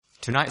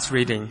Tonight's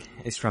reading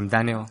is from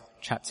Daniel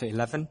chapter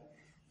 11,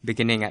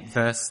 beginning at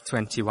verse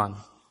 21.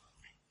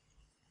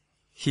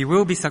 He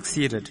will be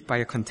succeeded by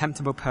a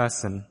contemptible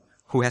person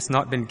who has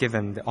not been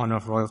given the honor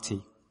of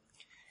royalty.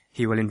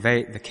 He will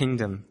invade the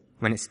kingdom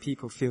when its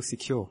people feel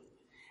secure,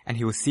 and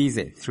he will seize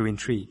it through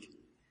intrigue.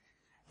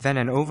 Then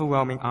an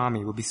overwhelming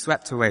army will be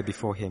swept away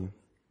before him.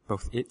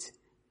 Both it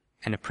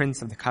and the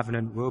prince of the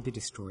covenant will be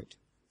destroyed.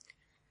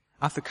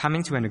 After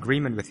coming to an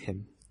agreement with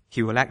him,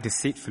 he will act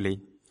deceitfully,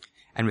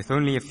 and with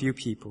only a few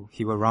people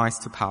he will rise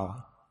to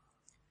power.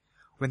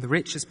 When the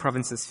richest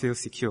provinces feel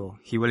secure,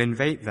 he will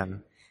invade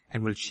them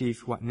and will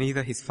achieve what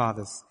neither his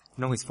fathers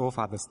nor his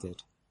forefathers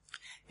did.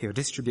 He will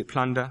distribute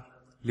plunder,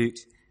 loot,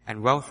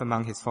 and wealth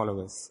among his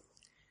followers.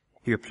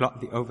 He will plot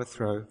the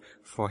overthrow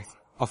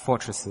of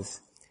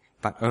fortresses,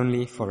 but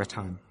only for a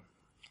time.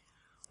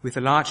 With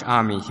a large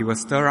army he will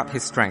stir up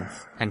his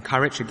strength and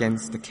courage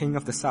against the king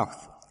of the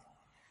south.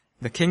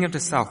 The king of the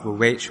south will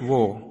wage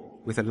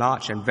war with a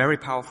large and very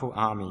powerful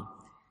army,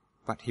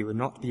 but he will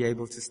not be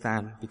able to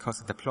stand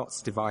because of the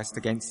plots devised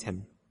against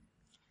him.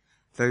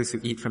 Those who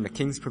eat from the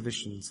king's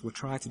provisions will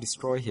try to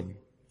destroy him.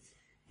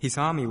 His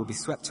army will be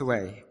swept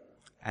away,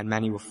 and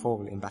many will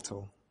fall in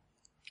battle.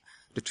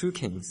 The two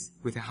kings,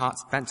 with their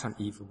hearts bent on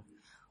evil,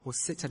 will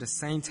sit at the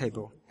same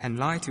table and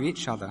lie to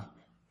each other,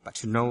 but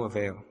to no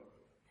avail,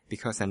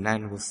 because an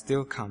end will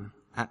still come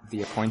at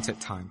the appointed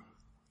time.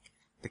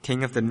 The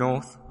king of the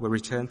north will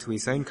return to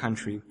his own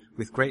country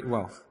with great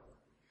wealth,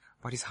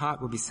 but his heart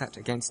will be set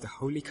against the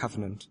holy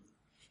covenant.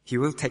 He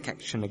will take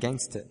action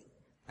against it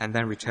and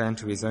then return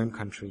to his own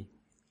country.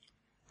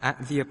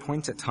 At the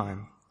appointed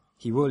time,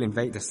 he will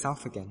invade the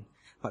south again,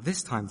 but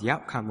this time the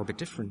outcome will be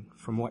different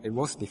from what it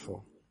was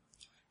before.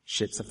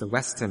 Ships of the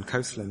western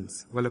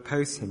coastlands will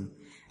oppose him,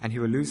 and he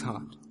will lose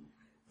heart.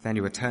 Then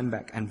he will turn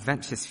back and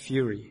vent his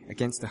fury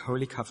against the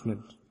holy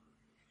covenant.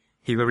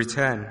 He will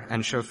return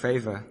and show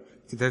favor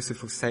to those who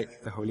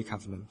forsake the holy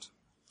covenant.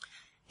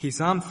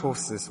 His armed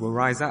forces will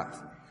rise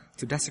up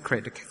to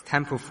desecrate the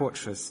temple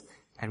fortress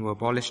and will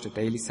abolish the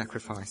daily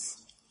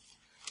sacrifice.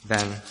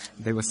 Then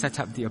they will set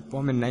up the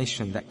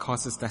abomination that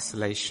causes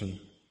desolation.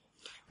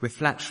 With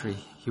flattery,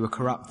 he will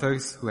corrupt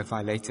those who have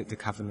violated the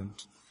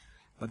covenant,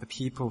 but the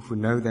people who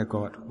know their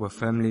God will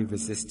firmly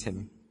resist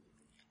him.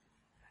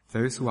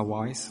 Those who are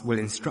wise will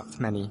instruct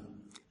many,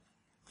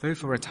 though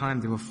for a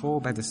time they will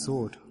fall by the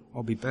sword,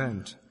 or be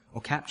burned,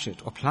 or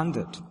captured, or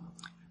plundered.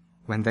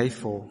 When they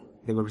fall,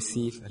 they will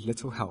receive a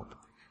little help,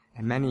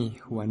 and many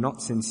who are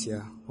not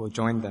sincere will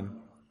join them.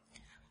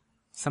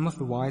 Some of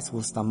the wise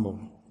will stumble,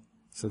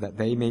 so that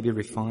they may be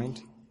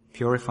refined,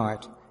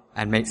 purified,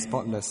 and made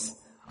spotless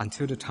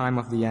until the time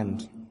of the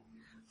end,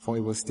 for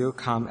it will still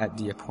come at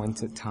the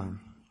appointed time.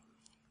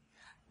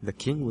 The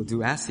king will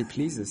do as he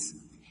pleases.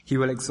 He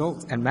will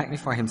exalt and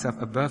magnify himself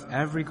above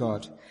every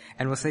god,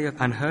 and will say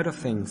unheard of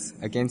things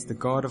against the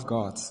God of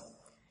gods.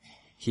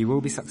 He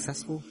will be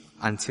successful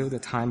until the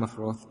time of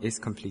wrath is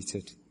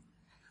completed.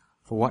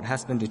 For what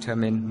has been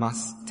determined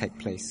must take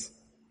place.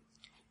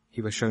 He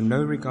will show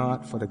no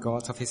regard for the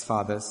gods of his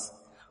fathers,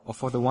 or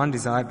for the one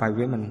desired by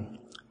women,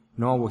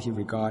 nor will he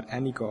regard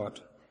any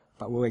god,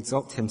 but will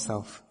exalt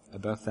himself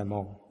above them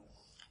all.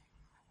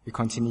 We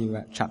continue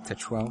at chapter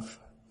 12,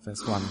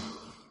 verse 1.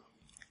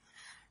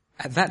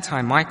 At that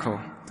time Michael,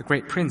 the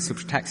great prince who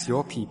protects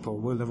your people,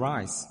 will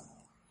arise.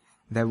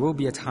 There will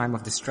be a time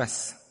of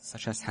distress,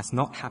 such as has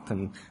not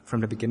happened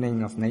from the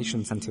beginning of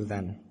nations until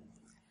then.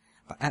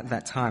 But at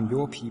that time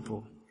your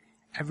people,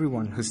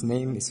 everyone whose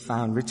name is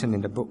found written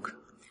in the book,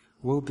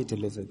 will be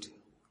delivered.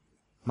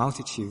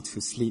 Multitudes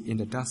who sleep in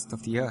the dust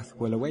of the earth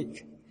will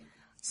awake,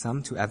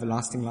 some to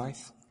everlasting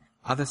life,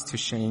 others to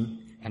shame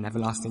and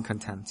everlasting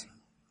contempt.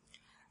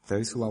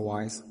 Those who are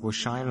wise will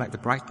shine like the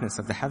brightness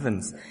of the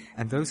heavens,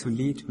 and those who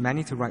lead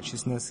many to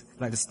righteousness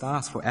like the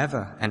stars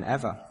forever and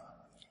ever.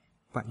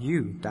 But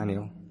you,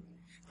 Daniel,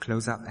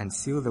 close up and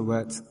seal the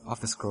words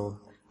of the scroll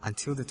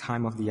until the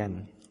time of the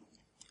end.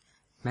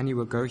 Many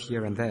will go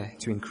here and there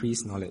to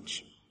increase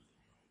knowledge.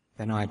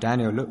 Then I,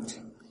 Daniel,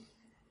 looked,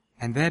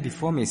 and there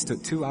before me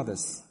stood two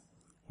others,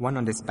 one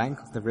on this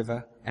bank of the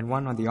river and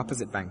one on the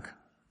opposite bank.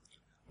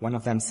 One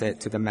of them said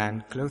to the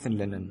man clothed in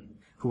linen,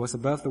 who was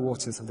above the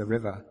waters of the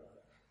river,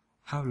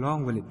 "How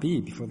long will it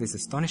be before these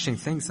astonishing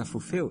things are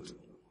fulfilled?"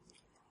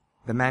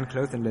 The man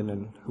clothed in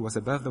linen, who was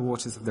above the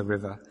waters of the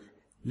river,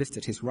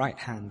 lifted his right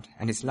hand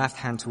and his left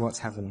hand towards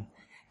heaven,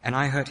 and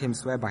I heard him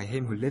swear by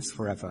him who lives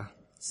forever,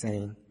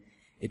 saying,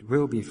 "It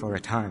will be for a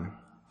time,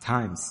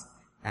 times,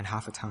 and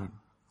half a time.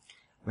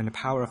 When the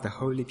power of the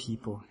holy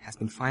people has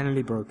been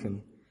finally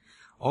broken,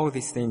 all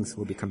these things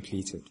will be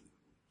completed."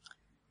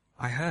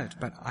 I heard,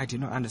 but I did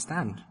not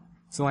understand.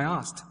 So I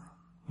asked,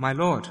 "My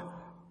Lord,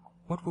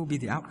 what will be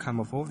the outcome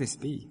of all this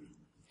be?"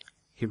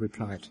 He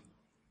replied,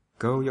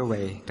 "Go your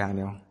way,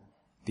 Daniel,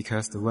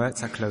 because the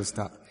words are closed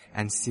up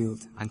and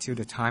sealed until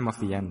the time of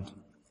the end.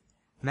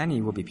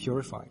 Many will be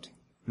purified,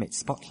 made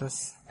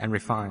spotless, and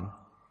refined,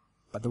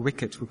 but the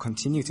wicked will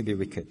continue to be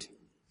wicked.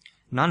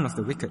 None of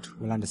the wicked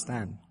will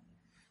understand,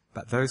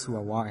 but those who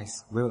are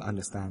wise will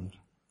understand.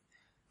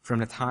 From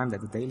the time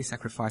that the daily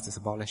sacrifice is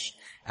abolished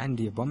and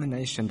the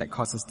abomination that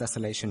causes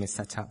desolation is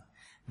set up,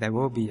 there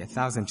will be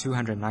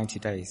 1,290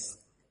 days.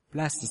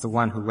 Blessed is the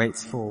one who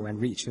waits for and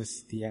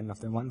reaches the end of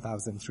the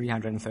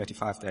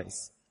 1,335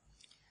 days.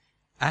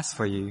 As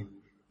for you,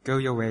 go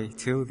your way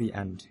till the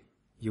end.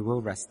 You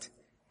will rest,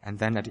 and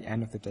then at the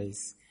end of the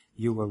days,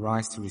 you will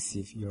rise to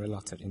receive your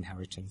allotted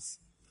inheritance.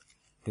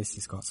 This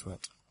is God's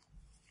word.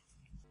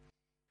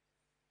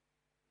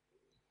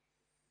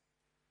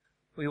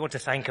 We want to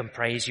thank and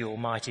praise you,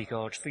 Almighty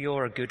God, for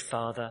you're a good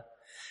Father.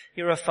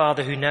 You're a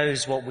Father who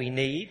knows what we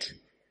need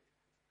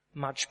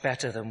much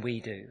better than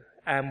we do.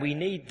 And we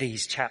need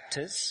these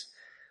chapters.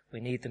 We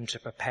need them to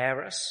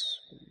prepare us.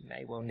 We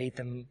may well need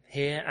them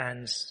here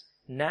and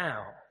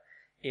now,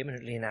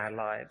 imminently in our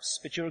lives.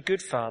 But you're a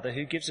good Father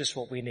who gives us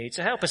what we need.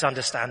 So help us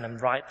understand them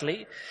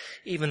rightly,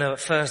 even though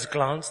at first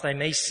glance they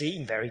may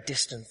seem very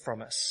distant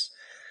from us.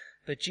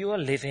 But you are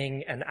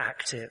living and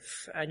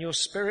active, and your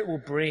Spirit will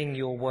bring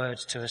your word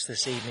to us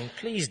this evening.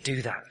 Please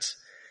do that.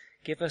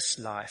 Give us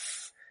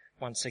life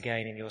once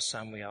again in your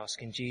Son, we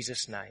ask. In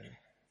Jesus' name,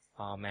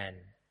 amen.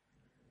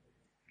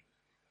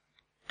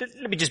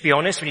 Let me just be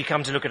honest when you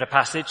come to look at a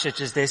passage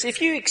such as this.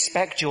 If you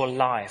expect your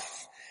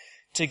life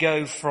to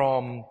go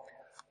from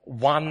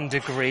one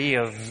degree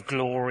of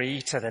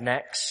glory to the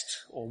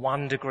next, or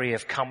one degree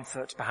of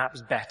comfort,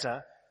 perhaps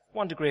better,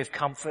 one degree of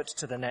comfort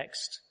to the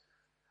next,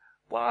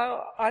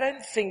 well, I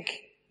don't think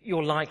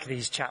you'll like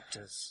these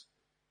chapters,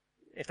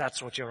 if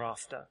that's what you're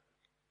after.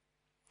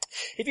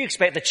 If you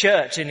expect the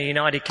church in the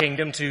United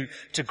Kingdom to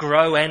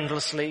grow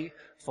endlessly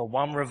for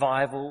one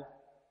revival,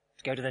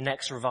 to go to the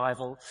next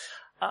revival,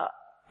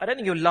 I don't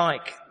think you'll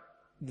like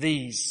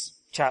these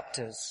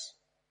chapters.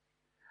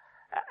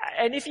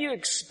 And if you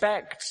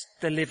expect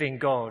the living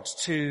God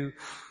to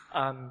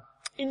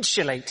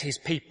insulate his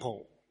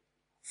people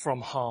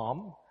from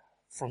harm,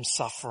 from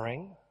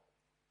suffering,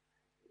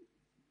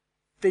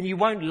 then you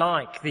won't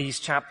like these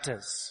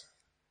chapters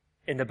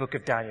in the book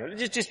of Daniel.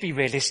 Just be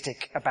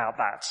realistic about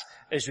that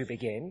as we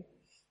begin.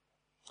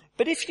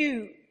 But if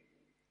you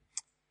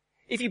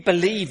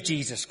believe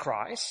Jesus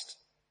Christ,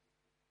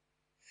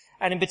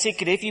 and in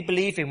particular, if you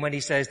believe him when he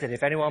says that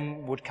if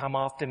anyone would come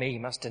after me, he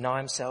must deny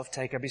himself,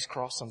 take up his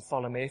cross and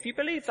follow me. If you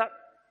believe that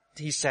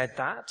he said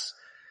that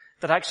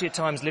actually at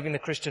times living the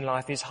Christian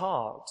life is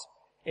hard,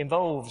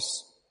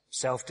 involves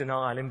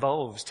self-denial,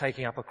 involves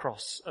taking up a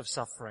cross of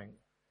suffering,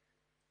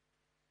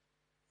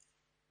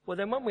 well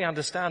then when we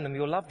understand them,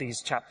 you'll love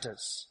these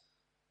chapters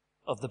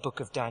of the book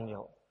of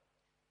Daniel.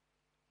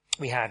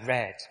 We had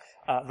read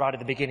right at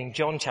the beginning,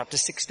 John chapter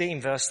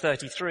 16, verse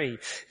 33.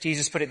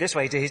 Jesus put it this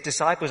way to his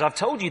disciples, I've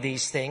told you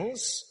these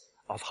things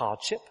of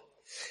hardship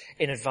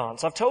in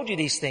advance. I've told you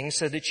these things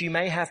so that you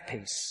may have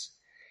peace.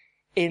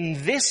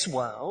 In this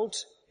world,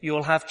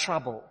 you'll have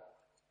trouble.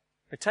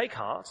 But take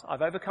heart,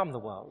 I've overcome the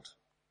world.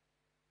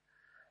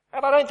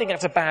 And I don't think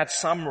that's a bad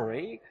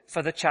summary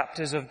for the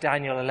chapters of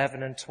Daniel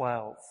 11 and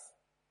 12,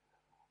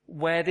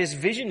 where this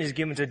vision is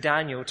given to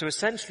Daniel to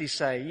essentially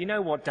say, you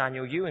know what,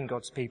 Daniel, you and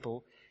God's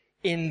people,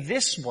 in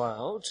this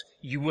world,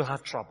 you will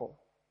have trouble.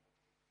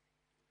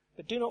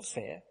 But do not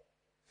fear.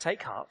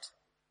 Take heart.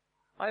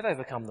 I've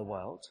overcome the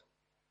world.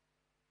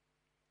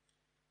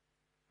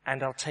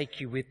 And I'll take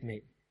you with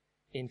me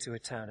into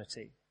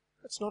eternity.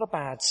 That's not a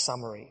bad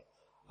summary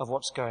of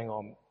what's going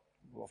on.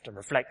 We often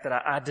reflect that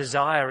our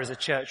desire as a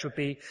church would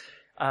be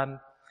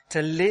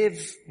to live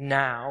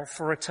now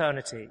for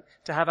eternity,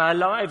 to have our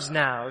lives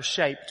now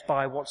shaped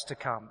by what's to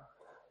come.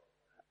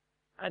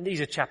 And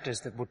these are chapters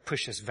that would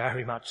push us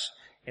very much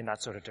in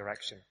that sort of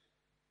direction.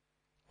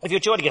 If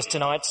you're joining us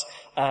tonight,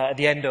 at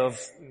the end of,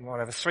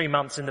 3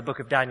 months in the book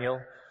of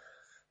Daniel,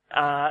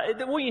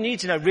 what you need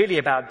to know really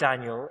about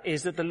Daniel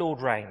is that the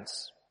Lord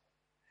reigns.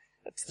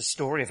 That's the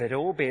story of it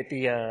all, be it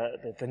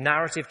the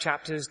narrative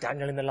chapters,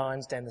 Daniel in the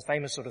lion's den, the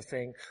famous sort of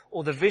thing,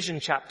 or the vision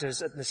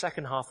chapters in the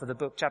second half of the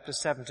book, chapters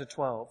 7 to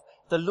 12.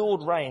 The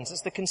Lord reigns.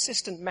 It's the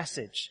consistent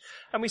message.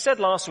 And we said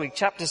last week,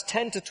 chapters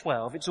 10 to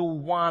 12, it's all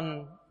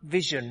one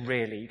vision,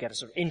 really. You get a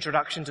sort of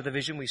introduction to the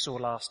vision we saw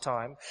last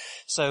time.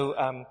 So,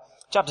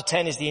 chapter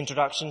 10 is the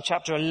introduction.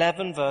 Chapter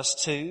 11, verse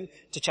 2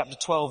 to chapter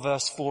 12,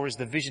 verse 4 is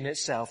the vision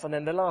itself. And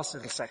then the last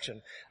little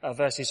section,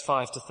 verses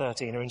 5 to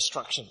 13, are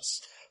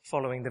instructions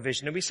following the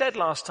vision. And we said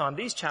last time,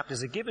 these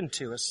chapters are given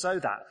to us so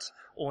that,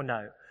 or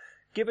no,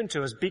 given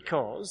to us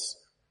because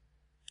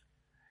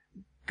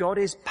God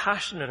is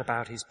passionate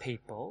about his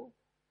people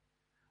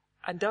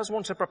and does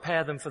want to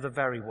prepare them for the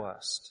very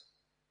worst.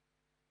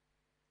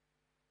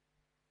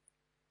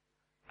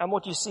 And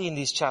what you see in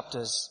these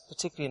chapters,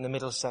 particularly in the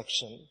middle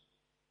section,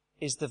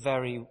 is the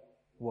very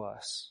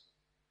worst.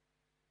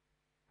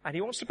 And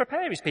he wants to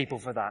prepare his people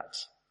for that.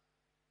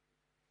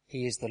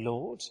 He is the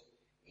Lord.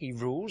 He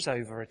rules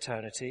over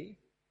eternity.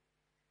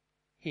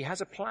 He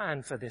has a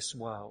plan for this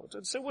world.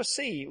 And so we'll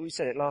see, we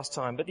said it last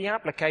time, but the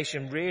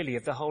application really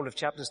of the whole of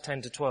chapters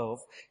 10 to 12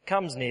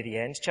 comes near the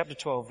end. Chapter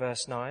 12,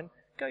 verse 9,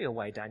 go your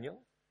way, Daniel.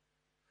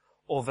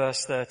 Or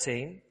verse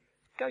 13,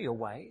 go your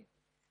way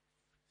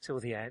till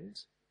the end,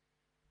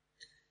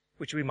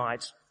 which we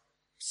might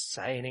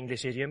say in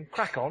English idiom,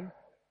 crack on,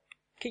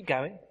 keep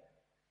going.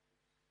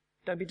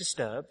 Don't be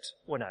disturbed.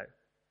 Well, no.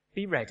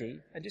 Be ready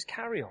and just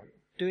carry on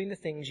doing the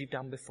things you've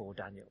done before,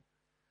 Daniel,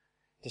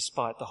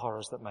 despite the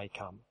horrors that may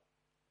come.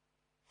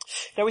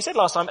 Now, we said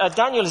last time,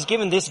 Daniel is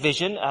given this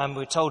vision,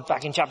 we're told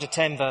back in chapter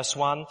 10, verse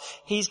 1.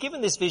 He's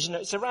given this vision,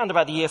 it's around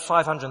about the year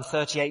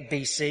 538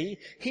 BC.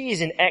 He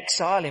is in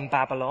exile in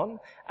Babylon,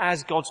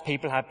 as God's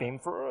people have been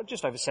for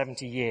just over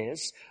 70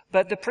 years.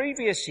 But the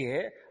previous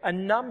year, a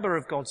number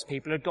of God's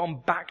people had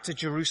gone back to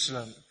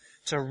Jerusalem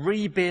to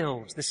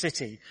rebuild the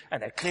city.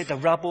 And they'd cleared the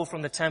rubble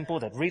from the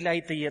temple, they'd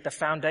relaid the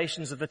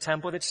foundations of the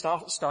temple, they'd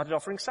started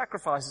offering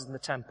sacrifices in the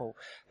temple.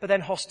 But then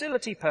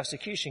hostility,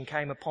 persecution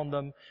came upon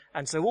them,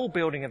 and so all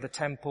building of the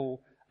temple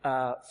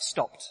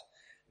stopped.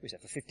 We said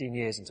for 15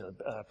 years until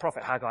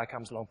Prophet Haggai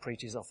comes along,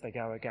 preaches, off they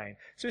go again.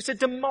 So it's a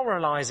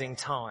demoralizing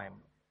time.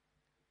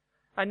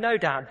 And no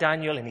doubt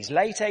Daniel, in his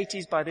late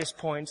 80s by this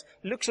point,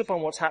 looks upon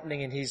what's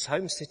happening in his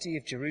home city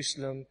of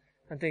Jerusalem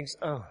and thinks,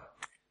 oh,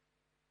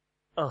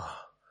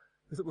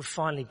 that we're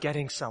finally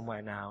getting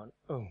somewhere now.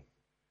 And,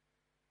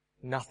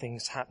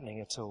 nothing's happening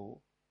at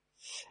all.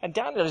 And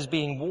Daniel is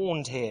being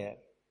warned here,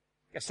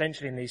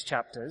 essentially in these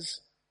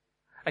chapters.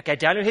 Okay,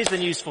 Daniel, here's the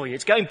news for you.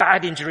 It's going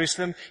bad in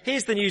Jerusalem.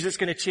 Here's the news that's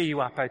going to cheer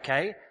you up,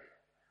 okay?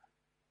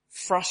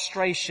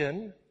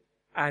 Frustration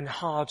and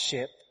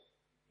hardship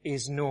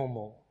is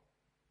normal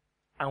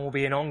and will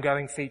be an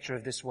ongoing feature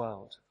of this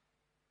world.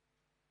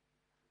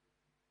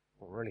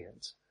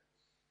 Brilliant.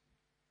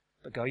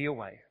 But go your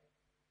way.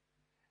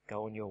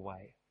 Go on your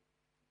way.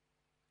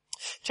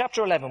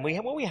 Chapter 11,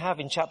 what we have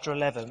in chapter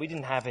 11, we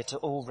didn't have it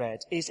all read,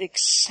 is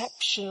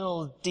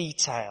exceptional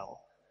detail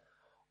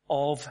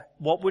of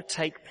what would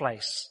take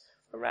place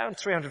around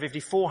 350,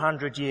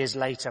 400 years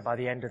later by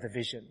the end of the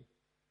vision.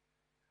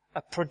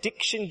 A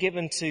prediction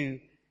given to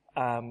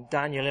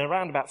Daniel in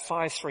around about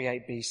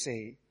 538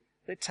 BC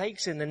that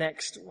takes in the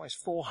next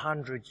almost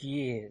 400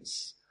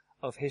 years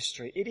of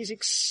history. It is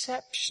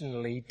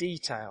exceptionally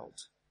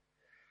detailed.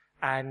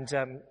 And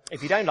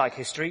if you don't like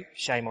history,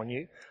 shame on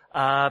you.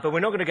 But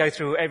we're not going to go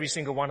through every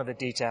single one of the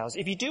details.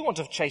 If you do want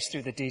to chase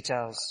through the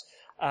details,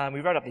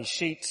 we wrote up these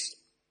sheets,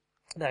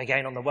 there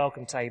again on the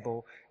welcome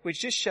table,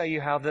 which just show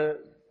you how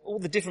all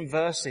the different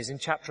verses in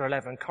chapter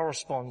 11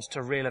 corresponds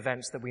to real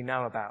events that we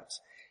know about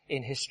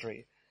in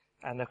history.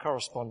 And the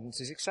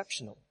correspondence is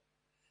exceptional.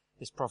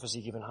 This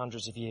prophecy given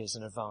hundreds of years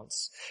in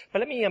advance. But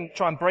let me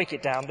try and break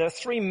it down. There are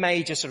three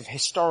major sort of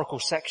historical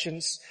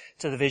sections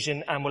to the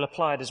vision, and we'll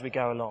apply it as we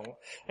go along.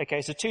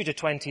 Okay, so 2 to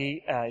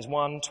 20 is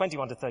 1,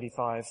 21 to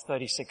 35,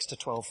 36 to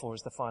 12:4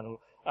 is the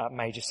final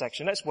major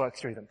section. Let's work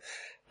through them.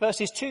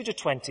 Verses 2 to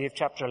 20 of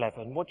chapter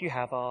 11, what you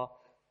have are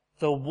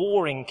the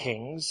warring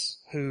kings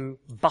who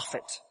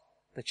buffet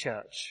the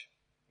church.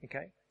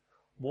 Okay?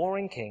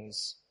 Warring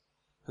kings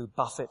who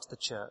buffet the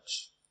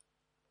church.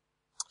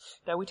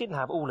 Now, we didn't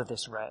have all of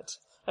this read.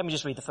 Let me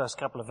just read the first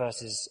couple of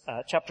verses,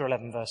 chapter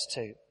 11, verse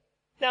 2.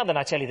 Now then,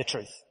 I tell you the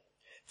truth.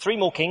 3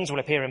 more kings will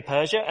appear in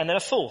Persia, and then a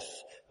 4th,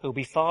 who will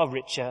be far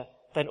richer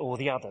than all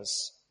the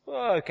others.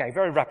 Okay,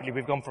 very rapidly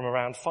we've gone from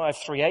around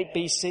 538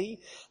 BC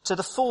to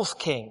the 4th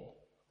king,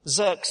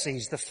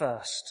 Xerxes the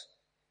First.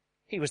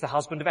 He was the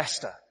husband of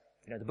Esther.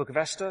 You know, the book of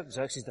Esther,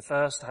 Xerxes the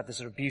First had this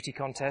sort of beauty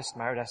contest,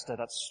 married Esther,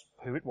 that's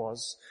who it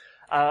was.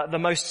 The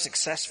most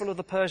successful of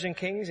the Persian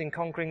kings in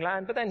conquering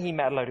land, but then he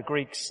met a load of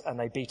Greeks and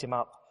they beat him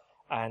up,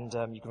 and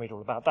you can read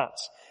all about that.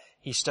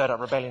 He stirred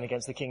up rebellion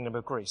against the kingdom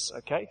of Greece,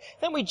 okay?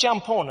 Then we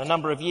jump on a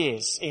number of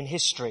years in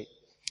history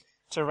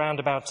to around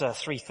about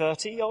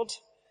 330 odd,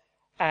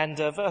 and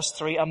verse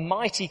 3, a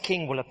mighty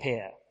king will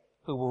appear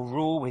who will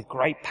rule with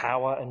great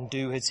power and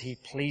do as he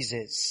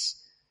pleases.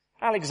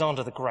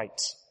 Alexander the Great.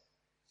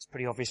 It's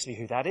pretty obviously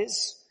who that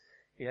is.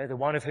 You know, the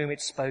one of whom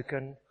it's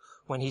spoken.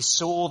 When he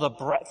saw the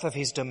breadth of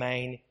his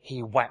domain,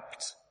 he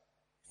wept,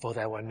 for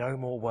there were no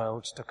more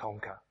worlds to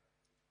conquer.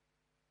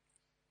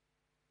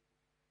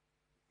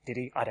 Did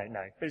he? I don't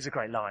know. But it's a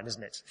great line,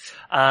 isn't it?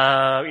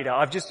 Can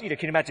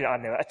you imagine, I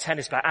don't know, a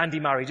tennis player,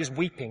 Andy Murray, just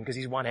weeping because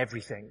he's won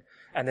everything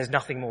and there's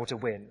nothing more to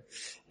win.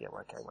 Yeah,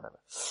 well, okay, whatever.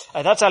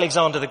 That's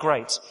Alexander the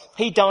Great.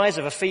 He dies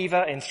of a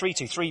fever in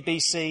 323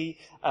 BC.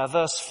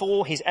 Verse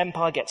 4, his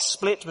empire gets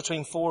split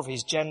between 4 of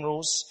his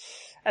generals.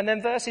 And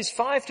then verses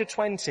 5 to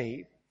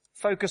 20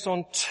 focus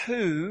on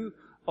 2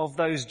 of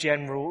those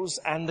generals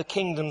and the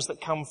kingdoms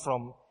that come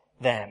from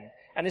them.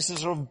 And it's a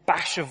sort of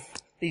bash of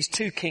these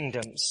 2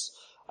 kingdoms.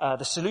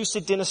 The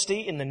Seleucid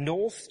dynasty in the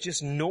north,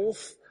 just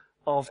north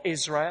of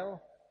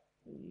Israel,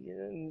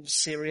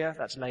 Syria,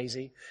 that's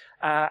lazy.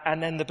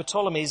 And then the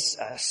Ptolemies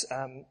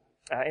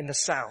in the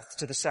south,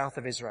 to the south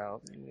of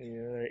Israel,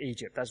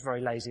 Egypt, that's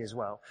very lazy as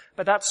well.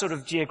 But that's sort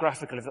of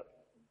geographical,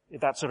 if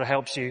that sort of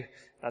helps you.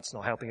 That's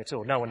not helping at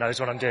all. No one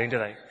knows what I'm doing, do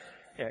they?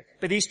 Yeah.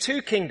 But these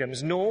 2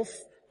 kingdoms,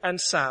 north and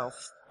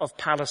south of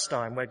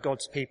Palestine, where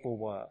God's people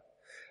were.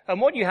 And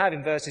what you have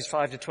in verses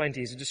 5 to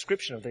 20 is a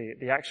description of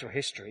the actual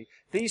history.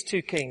 These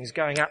 2 kings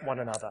going at one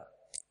another.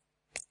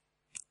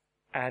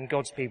 And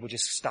God's people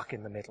just stuck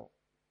in the middle.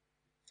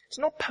 It's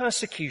not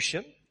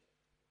persecution.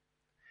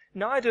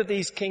 Neither of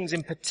these kings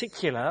in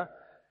particular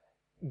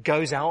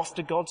goes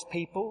after God's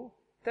people.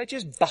 They're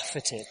just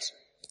buffeted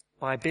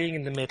by being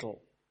in the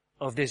middle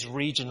of this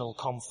regional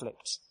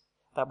conflict.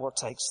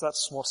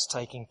 That's what's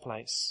taking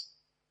place.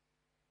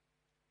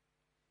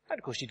 And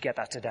of course you'd get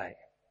that today.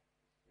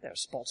 There are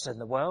spots in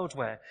the world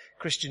where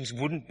Christians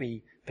wouldn't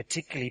be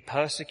particularly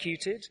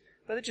persecuted,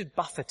 but they're just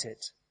buffeted.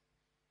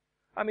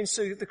 I mean,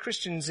 so the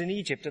Christians in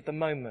Egypt at the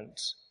moment,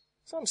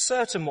 it's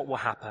uncertain what will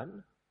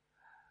happen,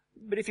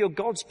 but if you're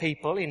God's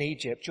people in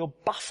Egypt, you're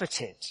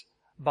buffeted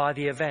by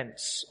the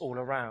events all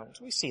around.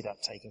 We see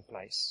that taking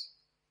place.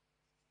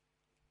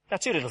 Now,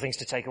 two little things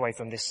to take away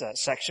from this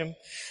section,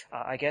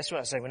 I guess.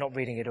 Well, I say we're not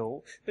reading it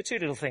all, but two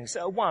little things.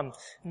 One,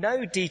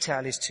 no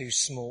detail is too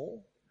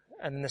small.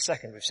 And then the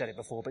second, we've said it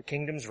before, but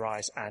kingdoms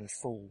rise and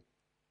fall.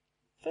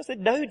 First, that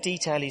no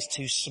detail is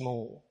too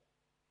small.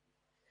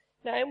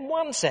 Now, in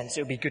one sense,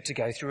 it would be good to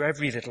go through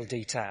every little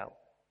detail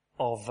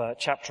of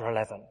chapter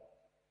 11.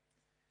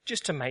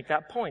 Just to make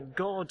that point,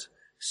 God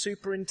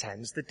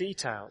superintends the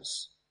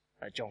details.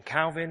 John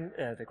Calvin,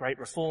 the great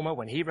reformer,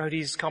 when he wrote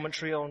his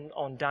commentary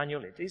on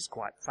Daniel, it is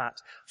quite fat.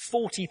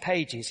 40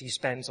 pages he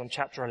spends on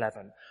chapter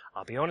 11.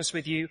 I'll be honest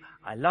with you,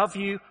 I love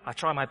you, I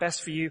try my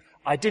best for you.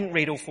 I didn't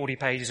read all 40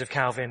 pages of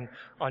Calvin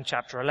on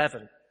chapter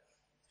 11.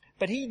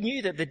 But he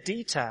knew that the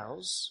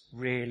details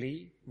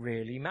really,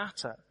 really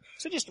matter.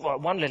 So just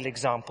one little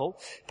example,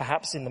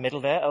 perhaps in the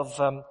middle there, of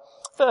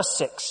verse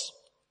 6.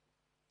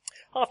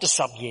 After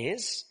some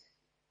years,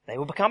 they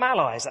will become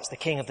allies. That's the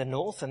king of the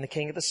north and the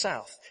king of the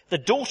south. The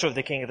daughter of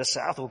the king of the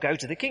south will go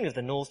to the king of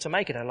the north to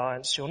make an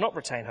alliance. She will not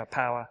retain her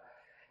power,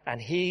 and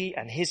he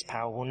and his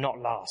power will not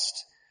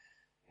last.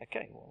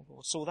 Okay, well,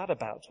 what's all that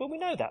about? Well, we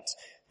know that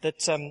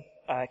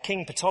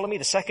King Ptolemy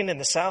II in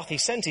the south, he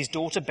sent his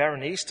daughter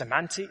Berenice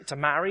to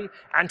marry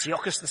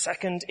Antiochus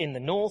II in the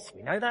north.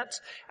 We know that.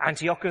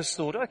 Antiochus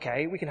thought,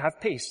 okay, we can have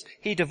peace.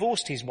 He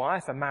divorced his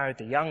wife and married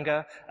the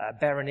younger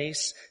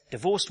Berenice.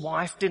 Divorced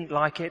wife didn't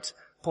like it,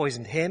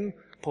 poisoned him,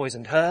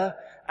 poisoned her,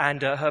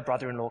 and her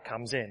brother-in-law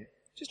comes in.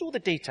 Just all the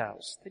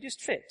details. They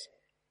just fit.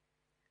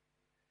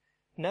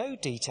 No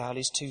detail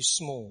is too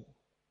small.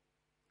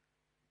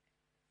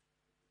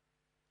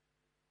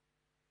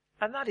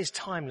 And that is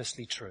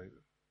timelessly true.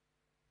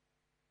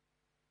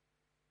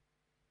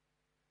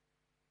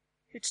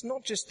 It's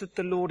not just that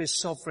the Lord is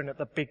sovereign at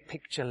the big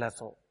picture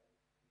level,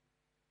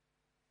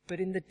 but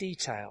in the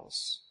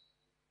details.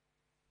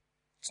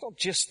 It's not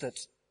just that,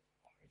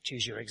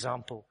 choose your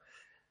example,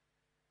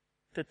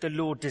 that the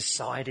Lord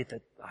decided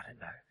that, I don't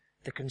know,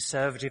 the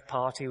Conservative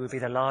Party would be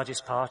the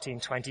largest party in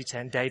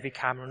 2010, David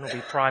Cameron will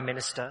be Prime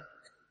Minister,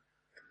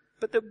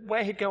 but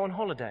where he'd go on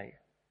holiday,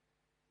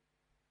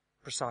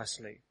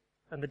 precisely,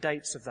 and the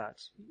dates of that.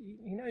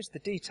 He knows the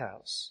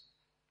details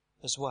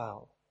as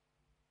well.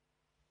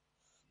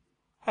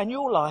 And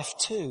your life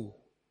too.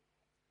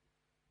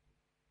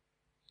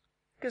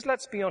 Because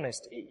let's be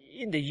honest,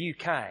 in the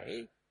UK,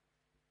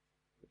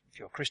 if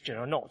you're a Christian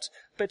or not,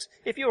 but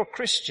if you're a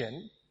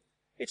Christian,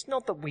 it's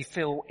not that we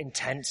feel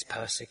intense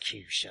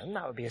persecution,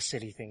 that would be a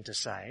silly thing to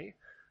say,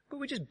 but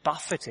we're just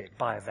buffeted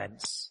by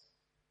events.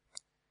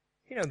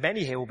 You know,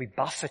 many here will be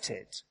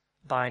buffeted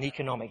by an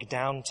economic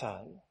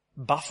downturn,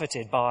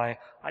 buffeted by,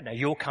 I don't know,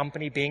 your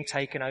company being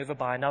taken over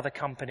by another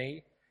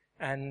company,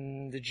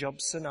 and the job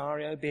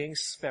scenario being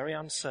very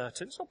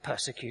uncertain. It's not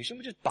persecution,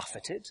 we're just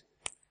buffeted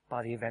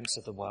by the events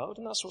of the world,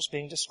 and that's what's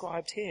being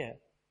described here.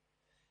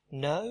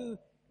 No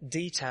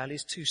detail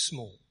is too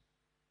small.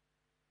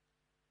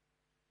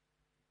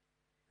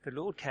 The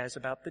Lord cares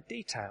about the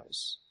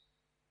details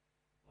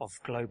of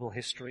global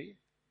history,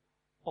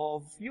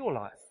 of your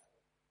life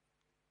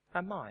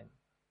and mine.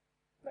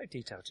 No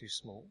detail too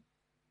small.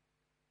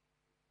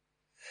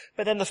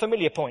 But then the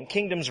familiar point,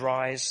 kingdoms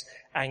rise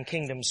and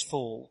kingdoms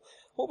fall.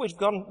 What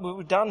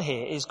we've done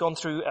here is gone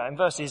through, in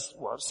verses,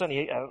 well,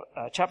 certainly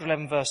chapter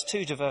 11 verse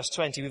 2 to verse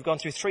 20, we've gone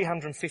through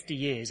 350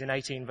 years in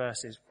 18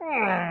 verses.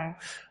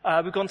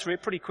 We've gone through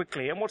it pretty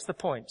quickly, and what's the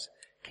point?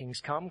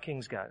 Kings come,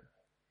 kings go.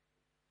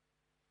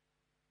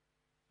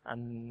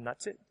 And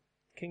that's it.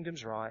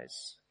 Kingdoms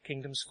rise,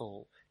 kingdoms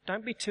fall.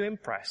 Don't be too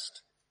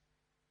impressed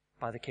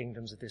by the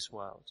kingdoms of this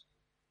world.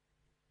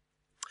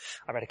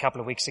 I read a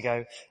couple of weeks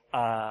ago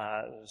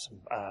some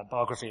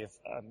biography of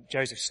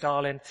Joseph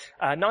Stalin.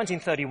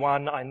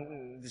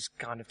 1931, this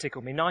kind of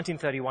tickled me.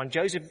 1931,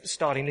 Joseph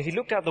Stalin, he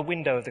looked out the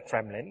window of the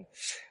Kremlin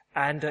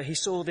and he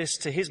saw this,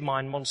 to his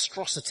mind,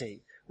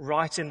 monstrosity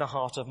right in the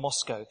heart of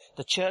Moscow.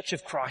 The Church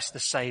of Christ the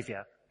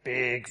Saviour.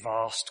 Big,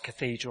 vast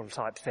cathedral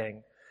type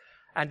thing.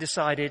 And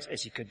decided,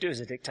 as he could do as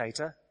a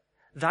dictator,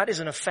 that is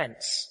an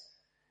offence.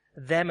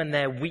 Them and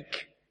their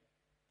weak,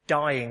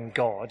 dying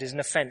God is an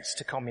offence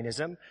to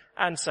communism.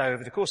 And so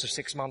over the course of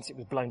 6 months it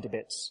was blown to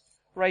bits,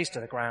 razed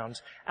to the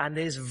ground, and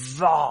this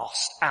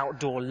vast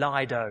outdoor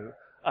Lido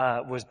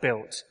was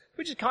built,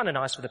 which is kind of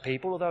nice for the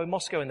people, although in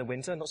Moscow in the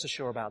winter, not so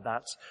sure about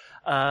that.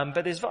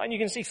 But and you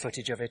can see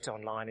footage of it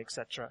online,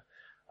 etc.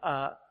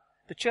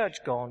 The church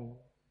gone,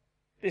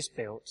 this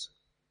built.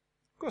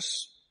 Of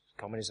course,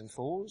 communism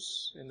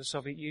falls in the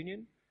Soviet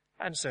Union,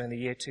 And so in the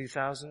year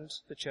 2000,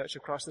 the Church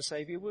of Christ the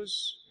Saviour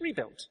was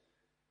rebuilt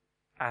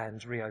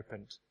and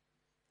reopened.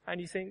 And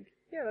you think,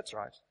 yeah, that's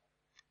right.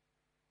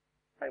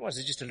 It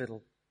was just a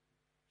little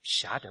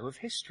shadow of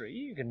history.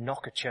 You can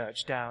knock a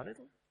church down.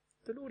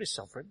 The Lord is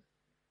sovereign.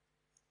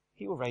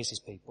 He will raise his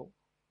people.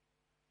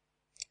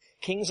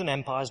 Kings and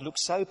empires look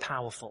so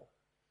powerful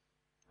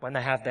when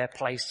they have their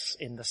place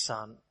in the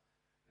sun.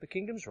 The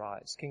kingdoms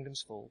rise,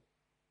 kingdoms fall.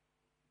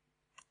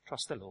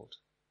 Trust the Lord.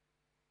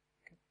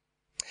 Okay.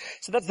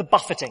 So that's the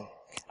buffeting.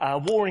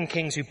 Warring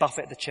kings who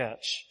buffet the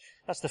church.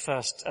 That's the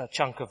first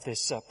chunk of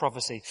this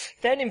prophecy.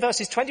 Then in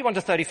verses 21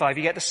 to 35,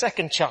 you get the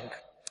second chunk.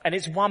 And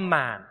it's one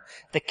man,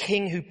 the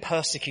king who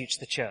persecutes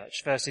the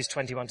church. Verses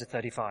 21 to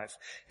 35.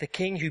 The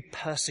king who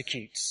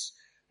persecutes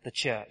the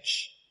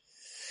church.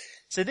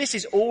 So this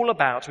is all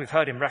about, we've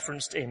heard him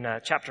referenced in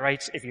chapter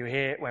 8, if you were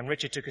here, when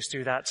Richard took us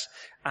through that.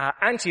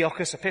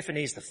 Antiochus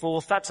Epiphanes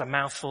IV, that's a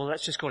mouthful.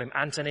 Let's just call him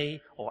Antony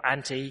or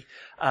Anti.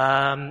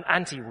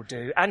 Anti will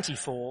do. Anti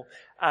IV.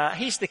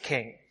 He's the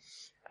king.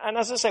 And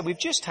as I said, we've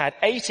just had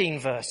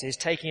 18 verses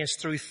taking us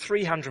through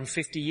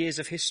 350 years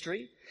of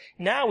history.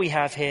 Now we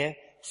have here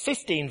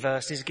 15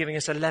 verses giving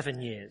us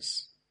 11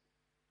 years.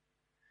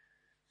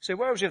 So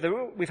whereas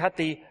we've had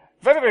the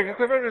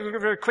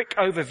very quick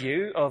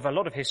overview of a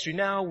lot of history,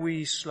 now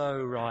we slow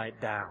right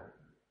down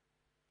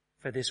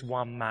for this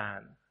one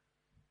man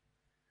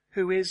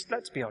who is,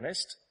 let's be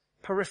honest,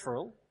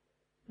 peripheral.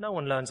 No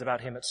one learns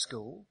about him at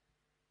school.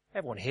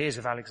 Everyone hears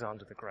of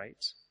Alexander the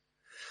Great.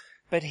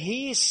 But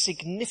he is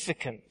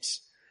significant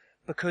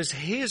because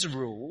his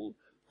rule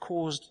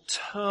caused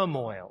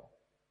turmoil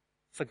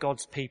for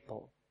God's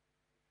people.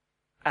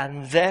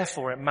 And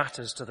therefore it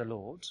matters to the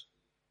Lord.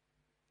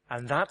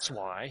 And that's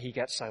why he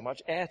gets so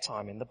much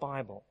airtime in the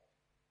Bible.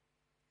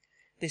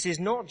 This is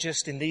not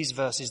just in these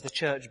verses the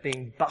church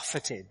being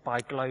buffeted by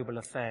global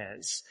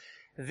affairs.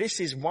 This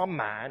is one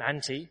man,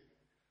 Anti,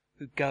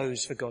 who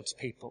goes for God's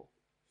people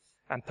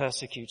and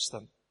persecutes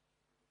them.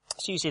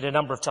 So you see it a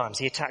number of times.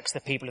 He attacks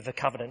the people of the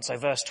covenant. So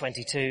verse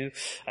 22,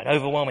 an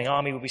overwhelming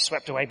army will be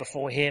swept away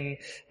before him.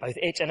 Both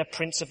it and a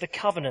prince of the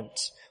covenant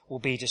will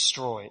be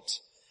destroyed.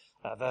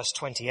 Verse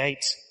 28,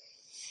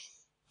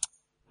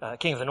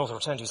 king of the north will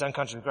return to his own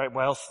country with great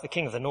wealth. The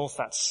king of the north,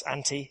 that's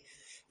Anti,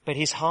 but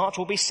his heart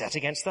will be set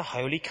against the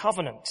holy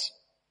covenant,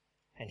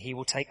 and he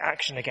will take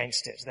action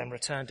against it, then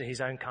return to his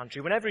own country.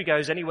 Whenever he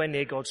goes anywhere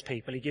near God's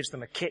people, he gives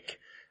them a kick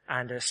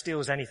and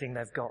steals anything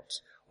they've got,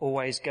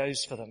 always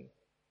goes for them.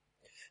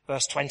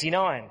 Verse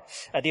 29,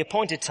 at the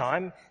appointed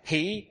time,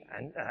 he,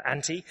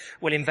 Anti,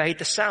 will invade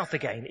the south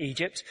again,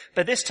 Egypt,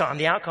 but this time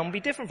the outcome will be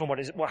different from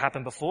what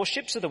happened before.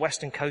 Ships of the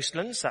western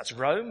coastlands, that's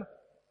Rome,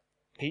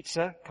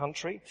 pizza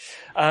country,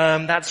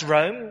 that's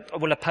Rome,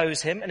 will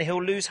oppose him and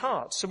he'll lose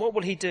heart. So what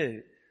will he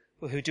do?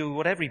 Well, he'll do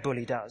what every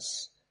bully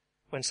does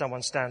when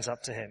someone stands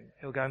up to him.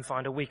 He'll go and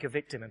find a weaker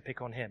victim and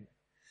pick on him.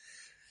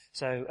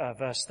 So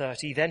verse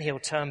 30, then he'll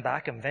turn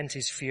back and vent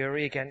his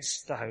fury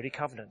against the holy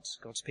covenant,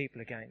 God's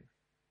people again.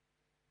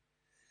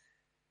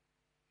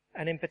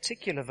 And in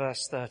particular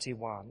verse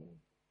 31,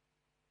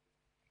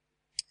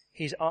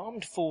 his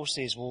armed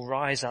forces will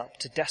rise up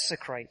to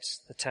desecrate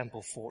the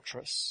temple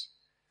fortress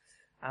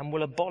and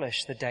will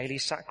abolish the daily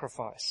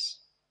sacrifice.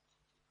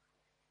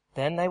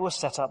 Then they will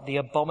set up the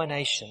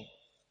abomination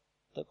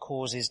that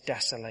causes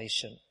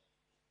desolation.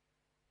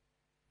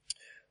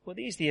 Well,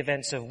 these are the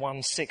events of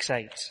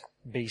 168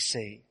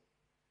 BC,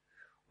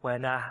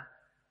 when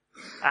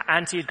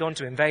Anti had gone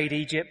to invade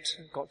Egypt,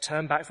 got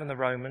turned back from the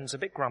Romans, a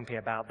bit grumpy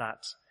about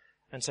that,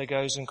 and so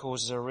goes and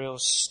causes a real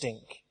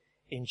stink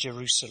in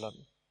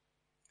Jerusalem.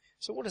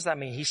 So what does that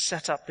mean? He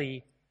set up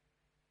the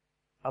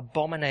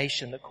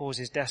abomination that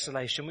causes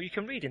desolation. Well, you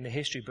can read in the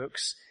history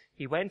books,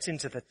 he went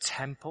into the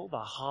temple, the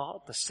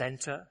heart, the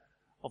center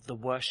of the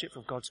worship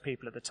of God's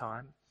people at the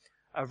time,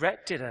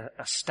 erected a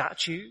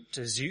statue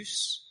to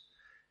Zeus,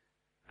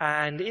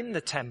 and in the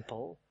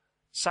temple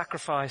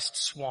sacrificed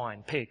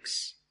swine,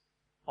 pigs,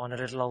 on a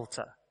little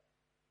altar.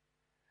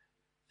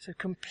 So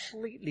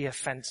completely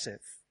offensive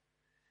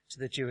to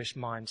the Jewish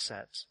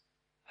mindset.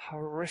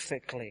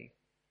 Horrifically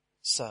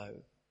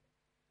so.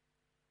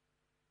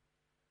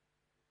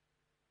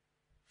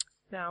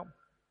 Now,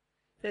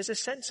 there's a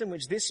sense in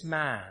which this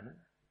man,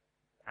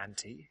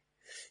 Anti,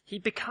 he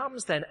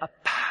becomes then a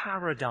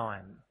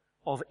paradigm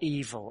of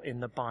evil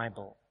in the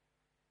Bible.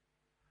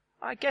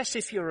 I guess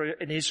if you're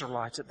an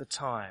Israelite at the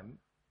time,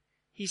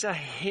 he's a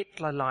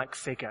Hitler-like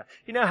figure.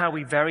 You know how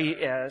we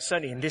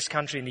certainly in this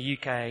country, in the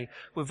UK,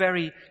 we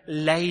very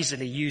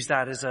lazily use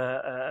that as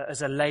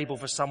a label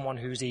for someone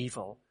who's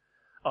evil.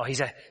 Oh,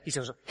 he's a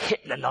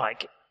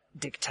Hitler-like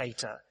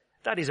dictator.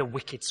 That is a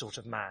wicked sort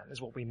of man,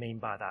 is what we mean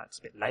by that. It's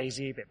a bit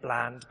lazy, a bit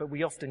bland, but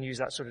we often use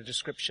that sort of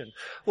description.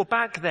 Well,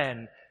 back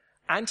then,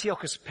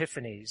 Antiochus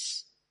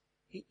Epiphanes,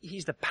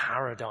 he's the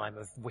paradigm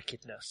of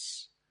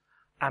wickedness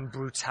and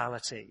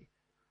brutality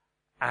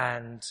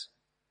and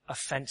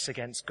offense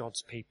against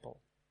God's people.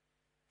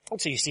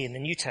 Also you see in the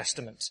New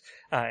Testament,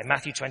 in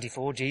Matthew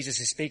 24, Jesus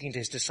is speaking to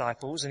his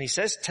disciples and he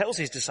tells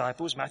his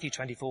disciples, Matthew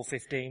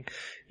 24:15,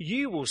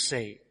 you will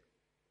see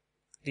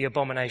the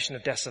abomination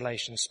of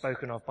desolation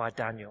spoken of by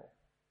Daniel.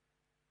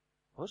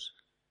 What?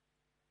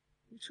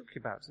 What are you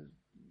talking about?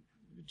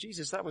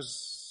 Jesus, that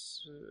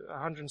was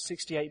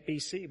 168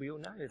 BC. We all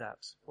know that,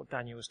 what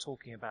Daniel was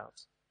talking about.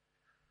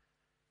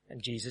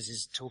 And Jesus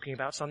is talking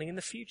about something in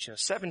the future,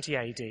 70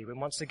 AD, when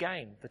once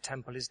again the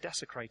temple is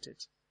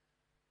desecrated.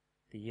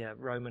 The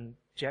Roman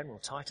general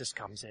Titus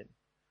comes in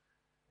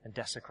and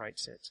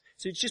desecrates it.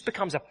 So it just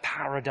becomes a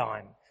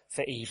paradigm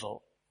for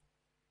evil.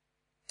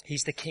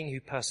 He's the king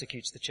who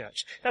persecutes the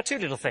church. Now, two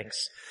little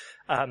things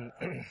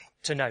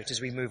to note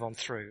as we move on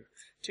through.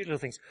 Two little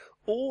things.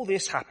 All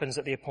this happens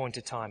at the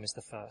appointed time is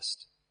the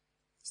first.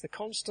 It's the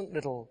constant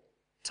little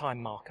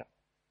time marker.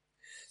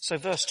 So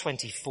verse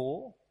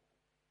 24,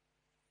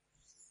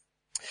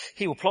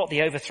 he will plot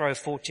the overthrow of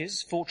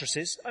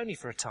fortresses only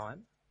for a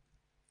time.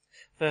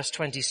 Verse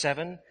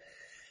 27,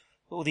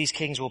 all these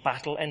kings will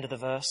battle, end of the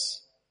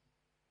verse.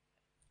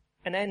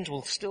 An end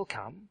will still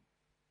come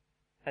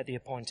at the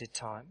appointed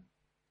time.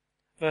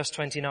 Verse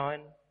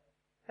 29,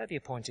 at the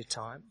appointed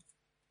time,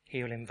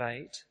 he will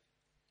invade.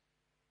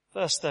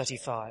 Verse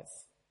 35,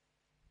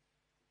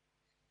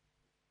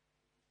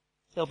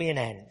 there'll be an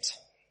end.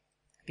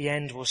 The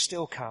end will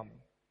still come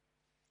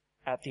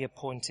at the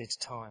appointed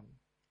time.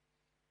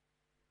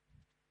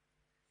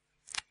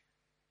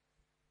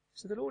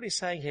 So the Lord is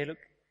saying here, look,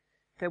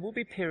 there will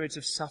be periods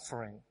of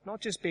suffering,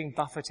 not just being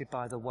buffeted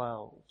by the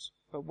world,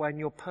 but when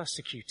you're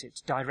persecuted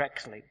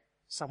directly,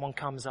 someone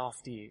comes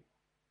after you.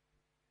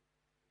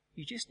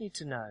 You just need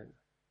to know,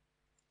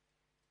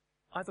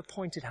 I've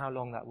appointed how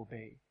long that will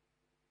be.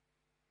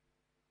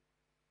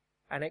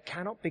 And it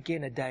cannot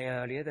begin a day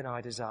earlier than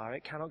I desire.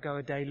 It cannot go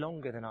a day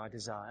longer than I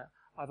desire.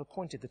 I've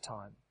appointed the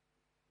time.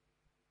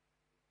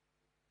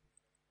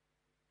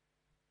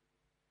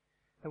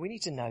 And we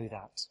need to know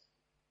that.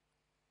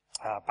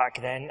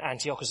 Back then,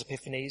 Antiochus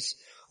Epiphanes,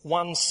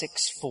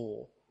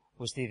 164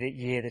 was the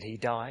year that he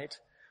died.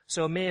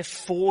 So a mere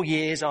 4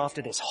 years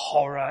after this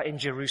horror in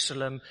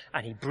Jerusalem,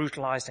 and he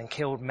brutalized and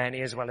killed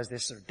many as well as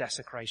this sort of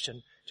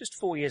desecration, just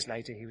 4 years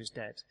later he was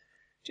dead.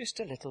 Just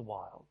a little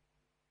while.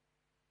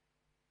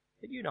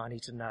 But you and I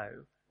need to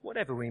know,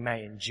 whatever we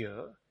may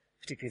endure,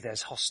 particularly if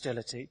there's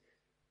hostility,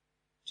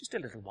 just a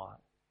little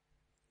while,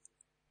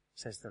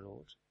 says the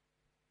Lord.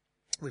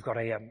 We've got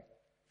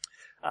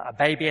a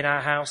baby in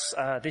our house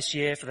this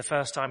year for the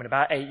first time in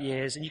about 8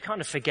 years, and you kind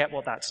of forget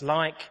what that's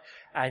like,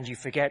 and you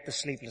forget the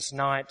sleepless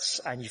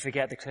nights, and you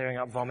forget the clearing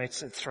up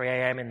vomits at 3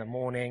 a.m. in the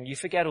morning. You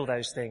forget all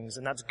those things,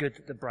 and that's good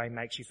that the brain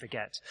makes you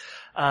forget.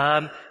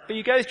 But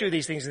you go through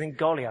these things and think,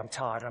 golly, I'm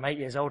tired. I'm 8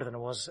 years older than I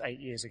was 8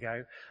 years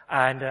ago,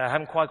 and I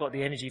haven't quite got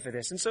the energy for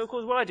this. And so, of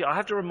course, what I do, I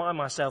have to remind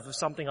myself of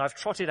something I've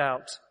trotted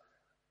out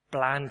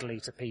blandly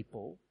to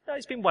people. No,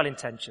 it's been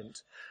well-intentioned.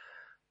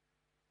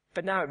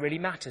 But now it really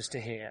matters to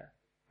hear.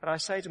 And I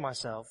say to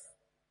myself,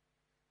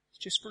 it's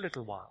just for a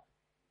little while.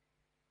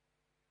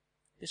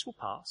 This will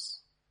pass.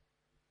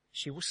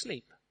 She will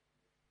sleep.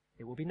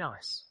 It will be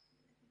nice.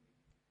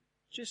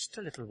 Just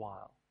a little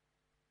while.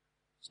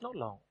 It's not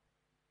long.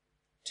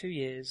 2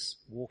 years,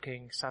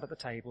 walking, sat at the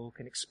table,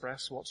 can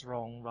express what's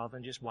wrong rather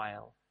than just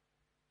wail.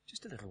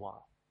 Just a little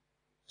while.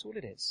 That's all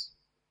it is.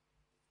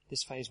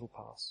 This phase will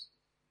pass.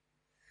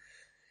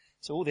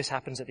 So all this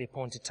happens at the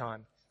appointed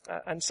time.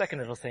 And second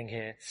little thing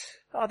here,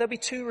 there'll be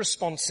two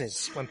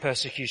responses when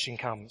persecution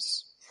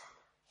comes.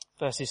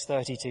 Verses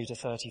 32 to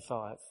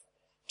 35.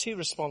 Two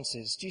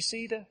responses. Do you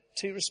see the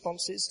two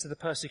responses to the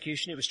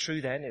persecution? It was true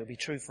then, it will be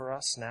true for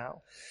us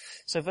now.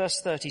 So verse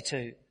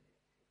 32.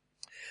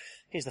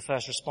 Here's the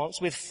first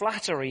response. With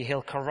flattery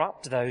he'll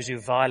corrupt those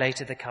who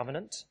violated the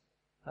covenant.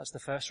 That's the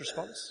first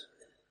response.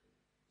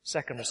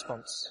 Second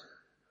response.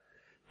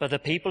 But the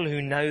people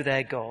who know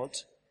their God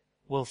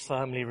will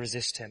firmly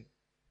resist him.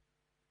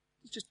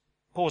 Just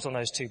pause on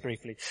those two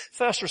briefly.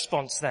 First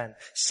response then.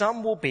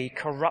 Some will be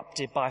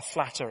corrupted by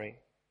flattery.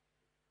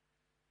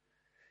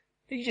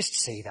 You just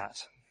see that.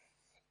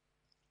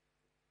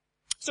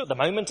 So at the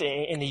moment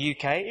in the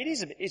UK,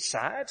 it's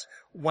sad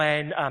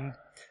when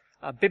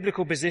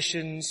biblical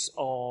positions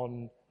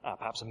on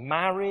perhaps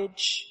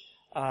marriage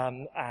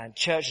and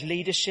church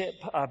leadership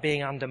are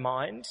being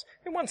undermined.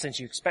 In one sense,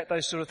 you expect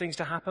those sort of things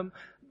to happen.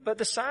 But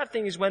the sad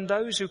thing is when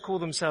those who call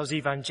themselves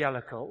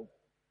evangelical,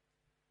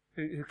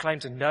 who claim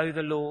to know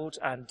the Lord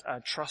and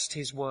trust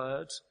his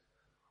word,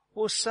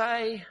 will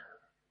say,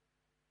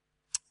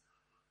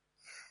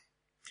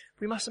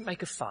 we mustn't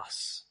make a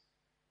fuss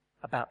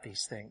about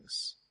these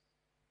things.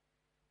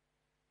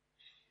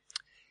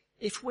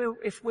 If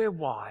we're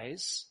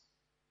wise,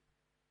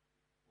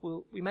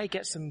 we may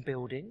get some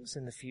buildings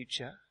in the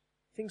future.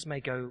 Things may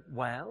go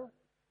well.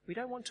 We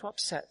don't want to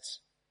upset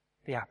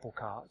the apple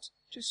cart.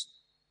 Just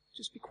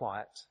be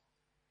quiet.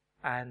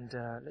 And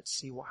let's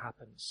see what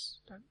happens.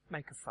 Don't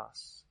make a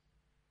fuss.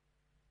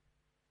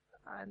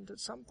 And at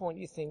some point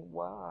you think,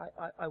 well,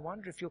 I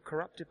wonder if you're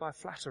corrupted by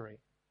flattery.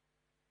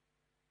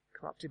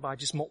 Corrupted by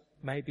just what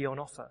may be on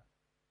offer.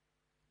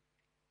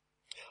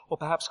 Or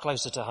perhaps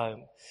closer to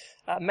home.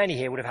 Many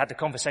here would have had the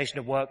conversation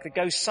at work that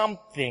goes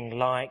something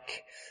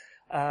like,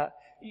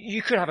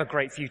 you could have a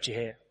great future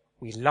here.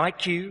 We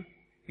like you.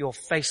 Your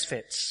face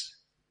fits.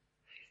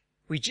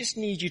 We just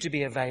need you to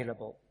be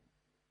available.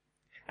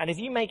 And if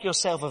you make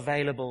yourself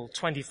available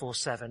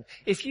 24/7,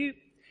 if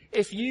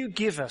you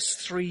give us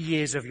 3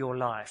 years of your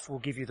life, we'll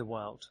give you the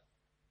world.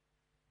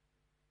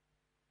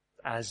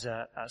 As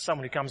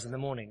someone who comes in the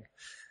morning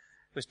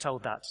was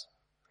told that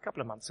a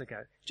couple of months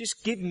ago.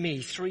 Just give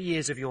me 3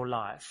 years of your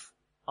life,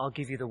 I'll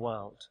give you the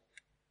world.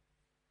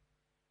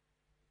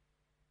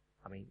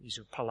 I mean, he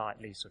sort of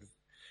politely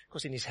of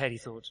course in his head he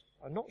thought,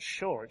 I'm not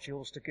sure it's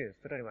yours to give,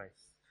 but anyway.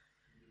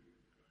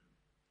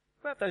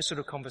 We have those sort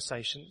of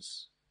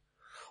conversations.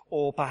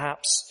 Or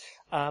perhaps,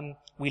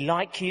 we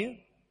like you.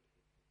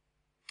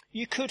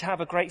 You could have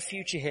a great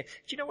future here. Do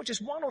you know what?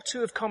 Just one or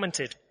two have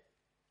commented.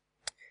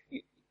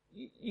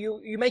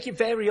 You make it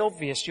very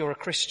obvious you're a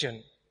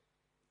Christian.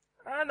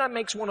 And that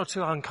makes one or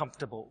two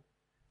uncomfortable.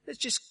 Let's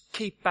just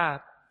keep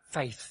our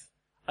faith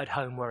at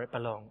home where it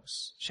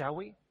belongs, shall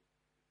we?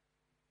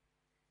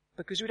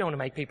 Because we don't want to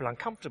make people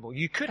uncomfortable.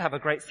 You could have a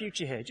great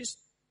future here. Just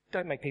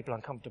don't make people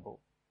uncomfortable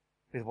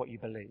with what you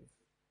believe.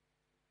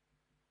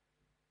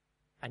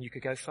 And you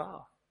could go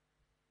far.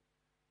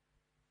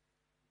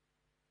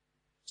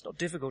 It's not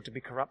difficult to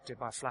be corrupted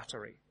by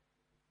flattery.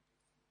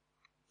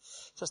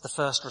 So that's the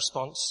first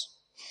response.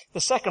 The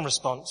second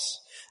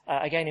response,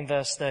 again in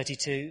verse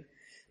 32,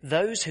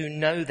 those who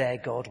know their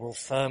God will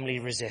firmly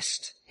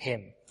resist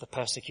him, the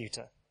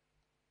persecutor.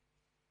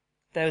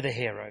 They're the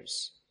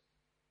heroes.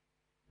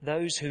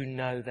 Those who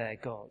know their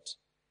God.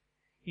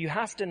 You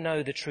have to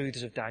know the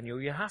truths of Daniel.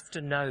 You have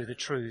to know the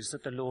truths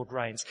that the Lord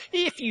reigns.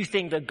 If you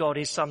think that God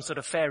is some sort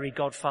of fairy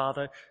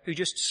godfather who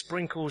just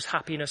sprinkles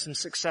happiness and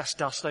success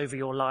dust over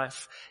your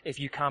life if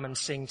you come and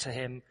sing to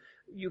him,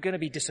 you're going to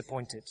be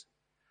disappointed.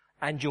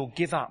 And you'll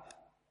give up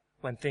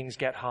when things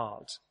get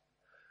hard.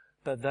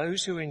 But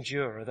those who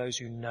endure are those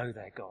who know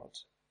their God.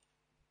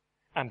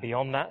 And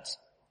beyond that,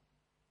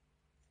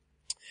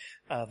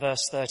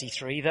 verse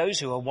 33, those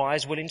who are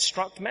wise will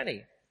instruct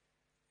many.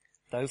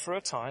 Though for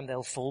a time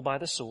they'll fall by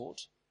the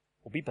sword,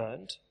 or be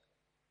burned,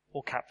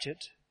 or captured,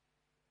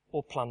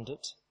 or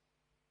plundered.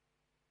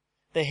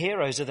 The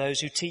heroes are those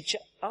who teach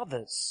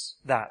others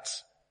that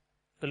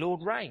the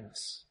Lord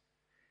reigns.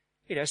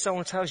 You know,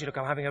 someone tells you, look,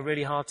 I'm having a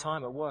really hard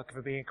time at work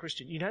for being a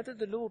Christian. You know that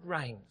the Lord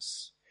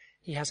reigns.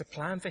 He has a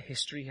plan for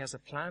history. He has a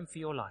plan for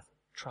your life.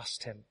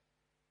 Trust him.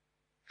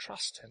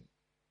 Trust him.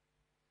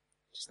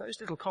 Just those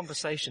little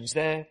conversations,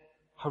 they're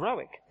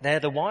heroic. They're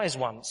the wise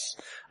ones,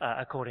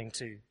 according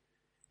to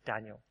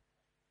Daniel.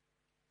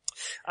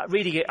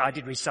 Reading it, I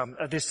did read some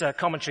of this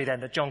commentary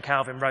then that John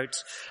Calvin wrote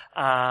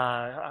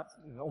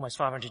almost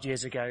 500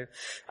 years ago.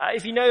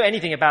 If you know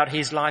anything about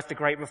his life, the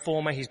great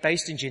reformer, he's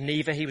based in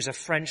Geneva. He was a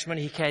Frenchman.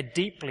 He cared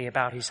deeply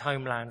about his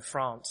homeland,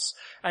 France.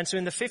 And so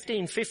in the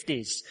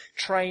 1550s,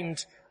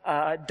 trained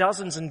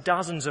dozens and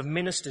dozens of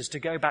ministers to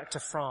go back to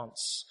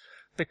France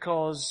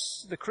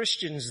because the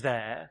Christians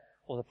there,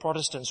 or the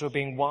Protestants, were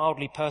being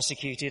wildly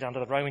persecuted under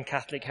the Roman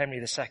Catholic Henry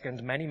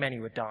II. Many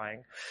were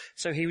dying.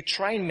 So he would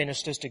train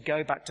ministers to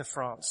go back to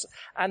France.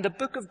 And the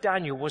book of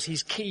Daniel was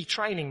his key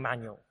training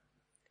manual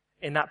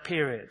in that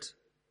period.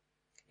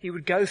 He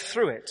would go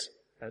through it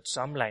at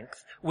some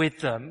length with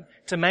them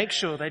to make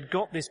sure they'd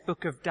got this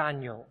book of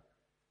Daniel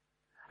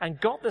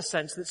and got the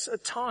sense that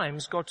at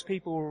times God's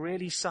people will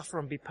really suffer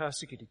and be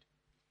persecuted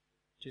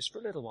just for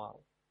a little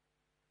while.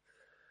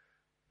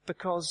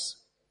 Because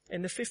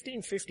in the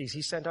 1550s,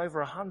 he sent over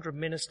 100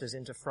 ministers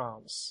into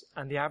France,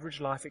 and the average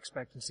life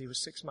expectancy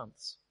was 6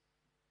 months.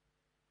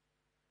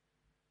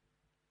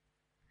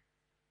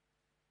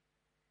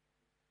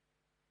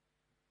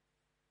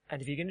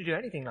 And if you're going to do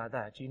anything like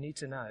that, you need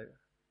to know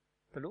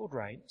the Lord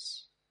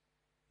reigns.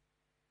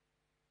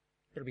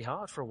 It'll be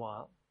hard for a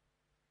while.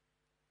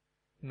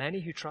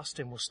 Many who trust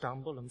him will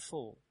stumble and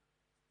fall.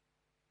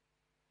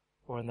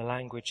 Or in the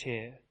language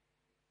here,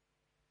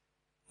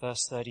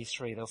 verse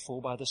 33, they'll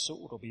fall by the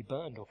sword or be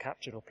burned or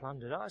captured or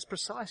plundered. That's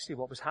precisely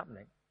what was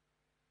happening.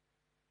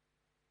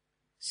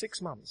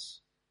 6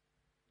 months.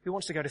 Who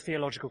wants to go to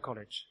theological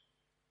college?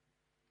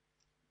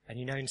 And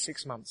you know in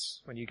 6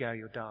 months when you go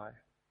you'll die.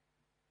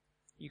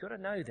 You've got to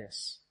know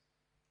this,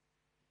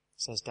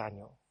 says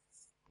Daniel.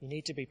 You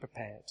need to be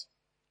prepared.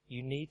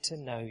 You need to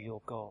know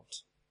your God.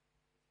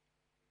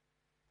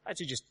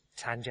 Actually just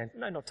tangential,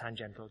 no, not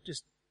tangential,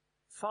 just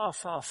far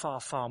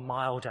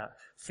milder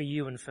for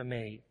you and for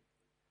me.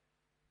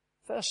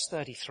 Verse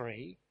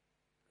 33,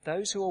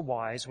 those who are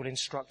wise will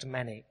instruct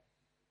many.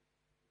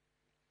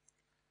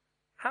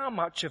 How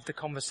much of the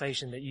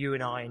conversation that you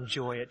and I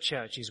enjoy at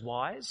church is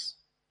wise?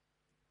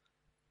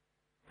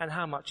 And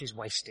how much is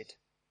wasted?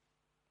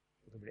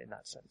 In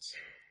that sense.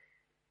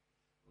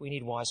 We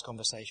need wise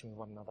conversation with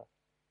one another.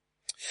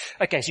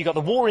 Okay, so you've got the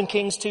warring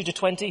kings,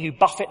 2-20, who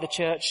buffet the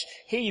church.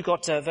 Here you've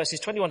got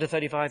verses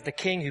 21-35, the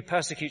king who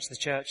persecutes the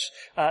church.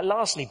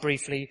 Lastly,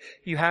 briefly,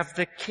 you have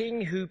the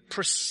king who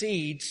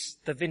precedes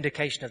the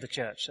vindication of the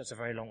church. That's a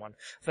very long one.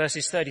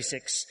 Verses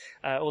 36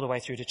 all the way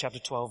through to chapter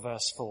 12,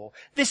 verse 4.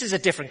 This is a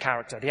different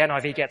character. The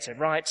NIV gets it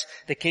right.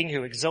 The king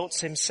who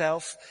exalts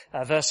himself.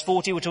 Verse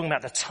 40, we're talking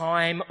about the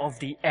time of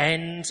the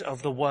end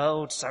of the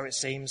world, so it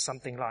seems,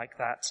 something like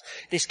that.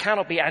 This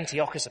cannot be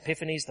Antiochus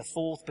Epiphanes the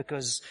fourth,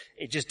 because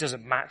it just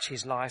doesn't match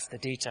his life, the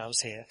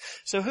details here.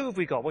 So who have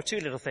we got? Well, two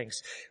little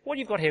things. What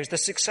you've got here is the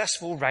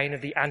successful reign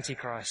of the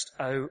Antichrist.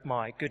 Oh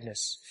my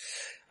goodness.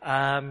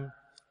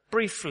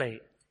 Briefly,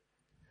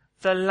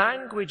 the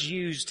language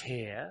used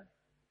here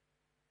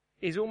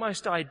is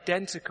almost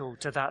identical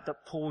to that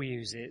Paul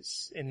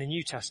uses in the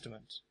New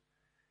Testament.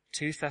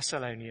 2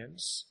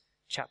 Thessalonians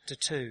chapter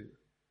 2.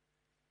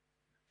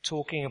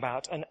 Talking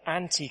about an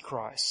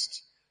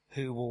Antichrist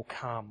who will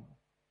come.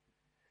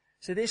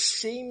 So this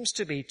seems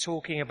to be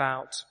talking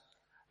about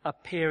a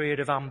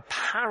period of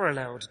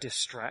unparalleled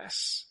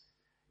distress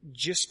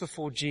just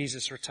before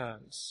Jesus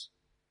returns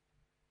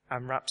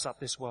and wraps up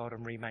this world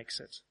and remakes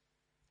it.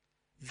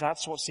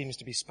 That's what seems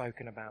to be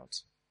spoken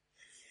about.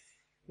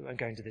 We won't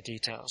go into the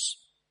details.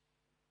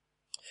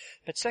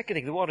 But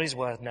secondly, what is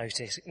worth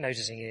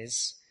noticing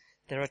is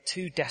there are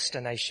two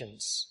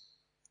destinations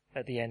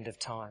at the end of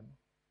time.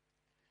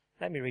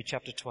 Let me read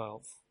chapter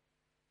 12,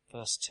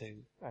 verse 2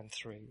 and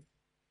 3.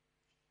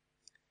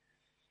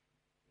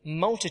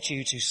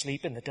 Multitudes who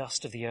sleep in the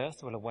dust of the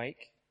earth will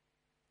awake,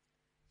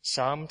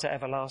 some to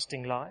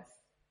everlasting life,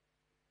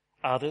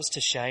 others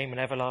to shame and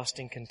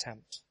everlasting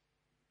contempt.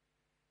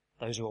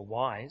 Those who are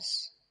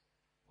wise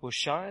will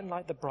shine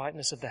like the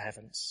brightness of the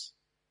heavens,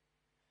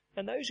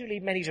 and those who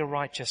lead many to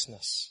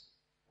righteousness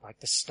like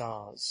the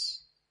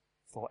stars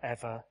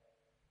forever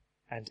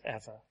and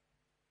ever.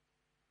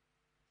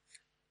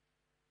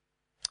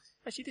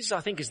 Actually, this,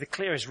 I think, is the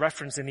clearest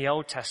reference in the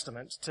Old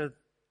Testament to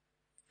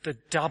the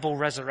double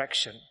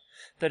resurrection,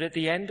 that at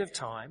the end of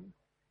time,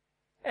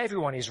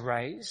 everyone is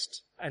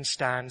raised and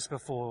stands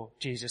before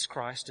Jesus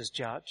Christ as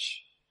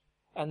judge.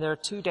 And there are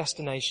two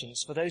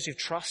destinations. For those who've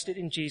trusted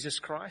in Jesus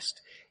Christ,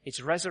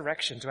 it's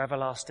resurrection to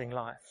everlasting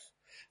life.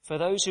 For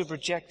those who've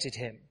rejected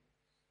him,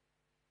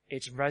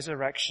 it's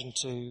resurrection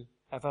to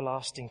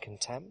everlasting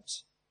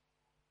contempt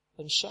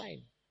and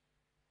shame.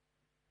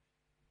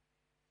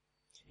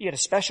 You get a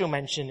special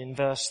mention in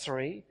verse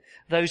 3.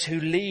 Those who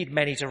lead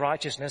many to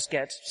righteousness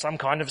get some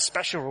kind of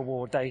special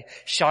reward. They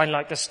shine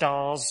like the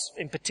stars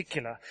in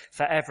particular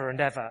forever and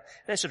ever.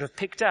 They're sort of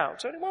picked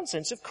out. So in one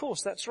sense, of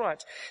course, that's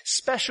right.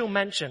 Special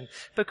mention.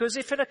 Because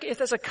if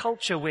there's a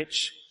culture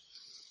which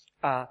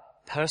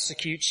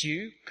persecutes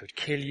you, could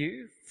kill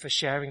you for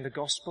sharing the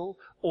gospel,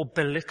 or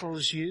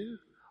belittles you,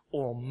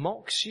 or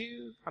mocks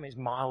you, I mean, it's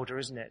milder,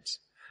 isn't it?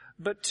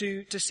 But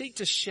to seek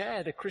to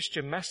share the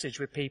Christian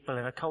message with people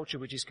in a culture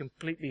which is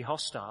completely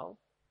hostile,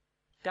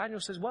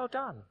 Daniel says, well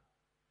done.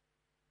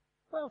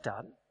 Well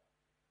done.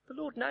 The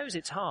Lord knows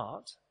it's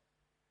hard.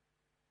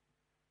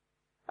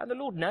 And the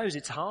Lord knows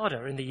it's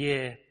harder in the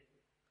year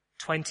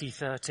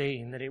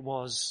 2013 than it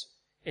was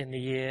in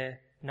the year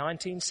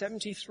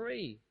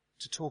 1973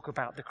 to talk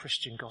about the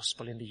Christian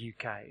gospel in the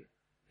UK.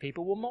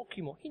 People will mock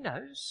you more. He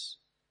knows.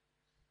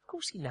 Of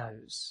course he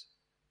knows.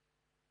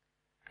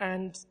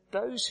 And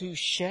those who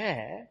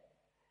share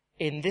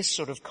in this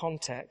sort of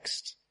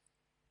context,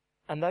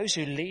 and those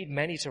who lead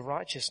many to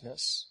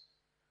righteousness,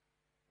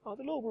 oh,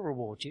 the Lord will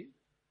reward you.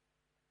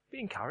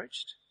 Be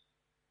encouraged.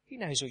 He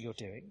knows what you're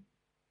doing.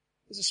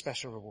 There's a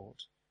special reward.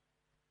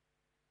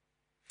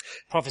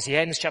 Prophecy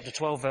ends, chapter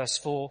 12, verse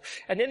 4,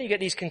 and then you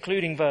get these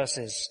concluding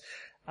verses.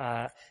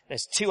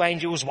 There's two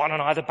angels, one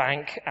on either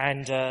bank,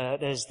 and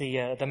there's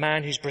the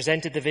man who's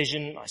presented the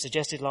vision. I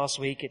suggested last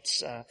week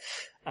it's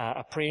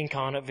a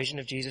pre-incarnate vision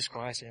of Jesus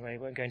Christ. Anyway,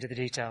 we won't go into the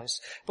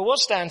details. But what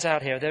stands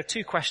out here, there are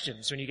two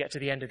questions when you get to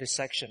the end of this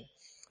section.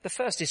 The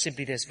first is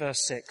simply this,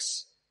 verse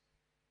 6.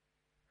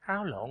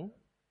 How long?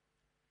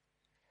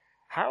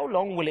 How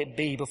long will it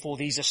be before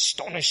these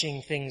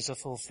astonishing things are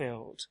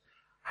fulfilled?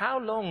 How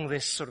long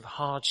this sort of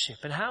hardship,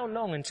 and how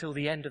long until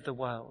the end of the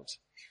world?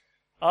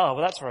 Oh,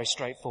 well, that's very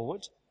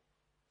straightforward.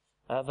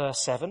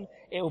 Verse 7,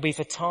 it will be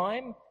for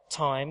time,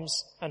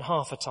 times, and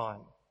half a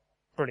time.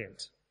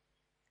 Brilliant.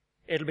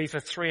 It'll be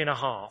for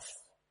 3.5.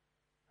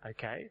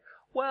 Okay.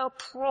 Well,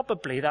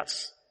 probably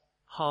that's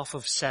half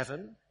of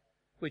 7,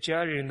 which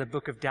earlier in the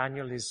book of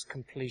Daniel is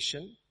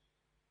completion.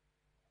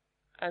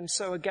 And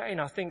so again,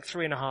 I think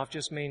 3.5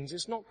 just means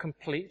it's not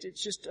complete,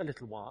 it's just a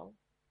little while.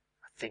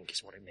 I think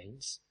is what it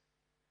means.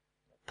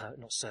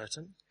 Not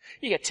certain.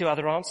 You get two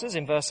other answers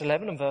in verse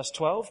 11 and verse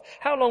 12.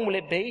 How long will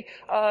it be?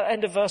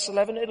 End of verse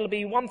 11, it'll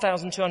be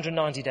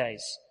 1,290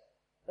 days.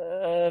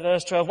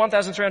 Verse 12,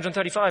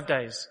 1,335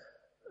 days.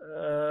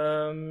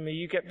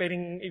 You get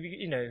betting,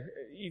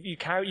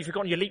 you've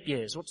forgotten your leap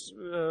years.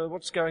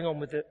 What's going on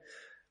with it?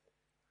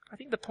 I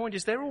think the point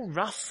is they're all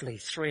roughly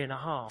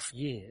 3.5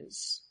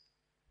 years.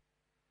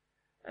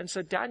 And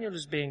so Daniel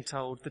is being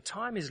told the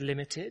time is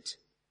limited.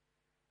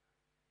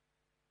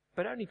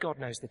 But only God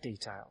knows the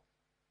detail.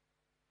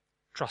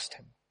 Trust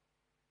him.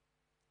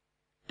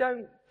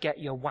 Don't get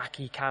your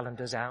wacky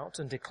calendars out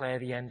and declare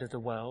the end of the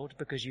world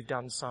because you've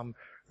done some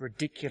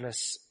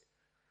ridiculous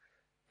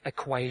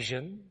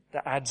equation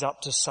that adds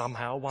up to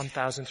somehow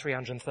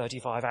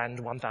 1,335 and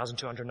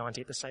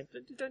 1,290 at the same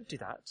time. Don't do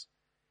that.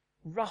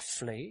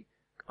 Roughly,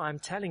 I'm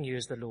telling you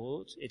as the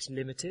Lord, it's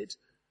limited,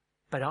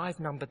 but I've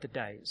numbered the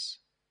days.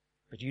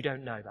 But you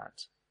don't know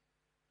that.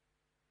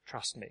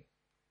 Trust me.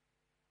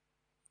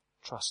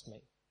 Trust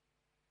me.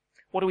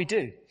 What do we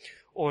do?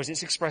 Or as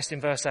it's expressed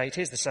in verse 8,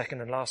 here's the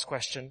second and last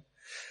question.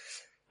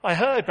 I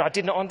heard, but I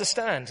did not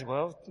understand.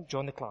 Well,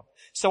 join the club.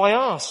 So I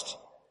asked,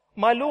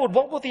 my Lord,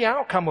 what will the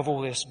outcome of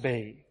all this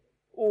be?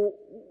 Or,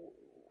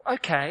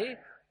 okay,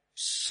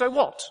 so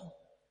what?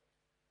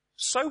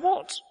 So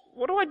what?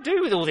 What do I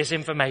do with all this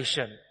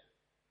information?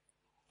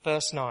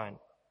 Verse 9.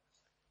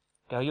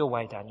 Go your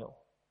way, Daniel.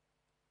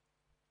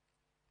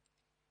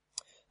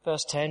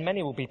 Verse 10,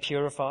 many will be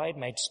purified,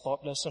 made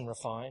spotless and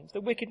refined.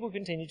 The wicked will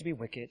continue to be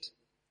wicked.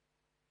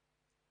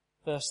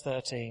 Verse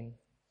 13,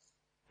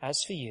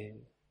 as for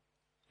you,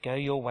 go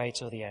your way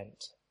till the end.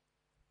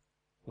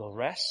 You'll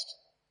rest,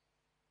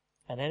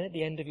 and then at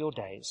the end of your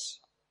days,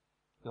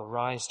 you'll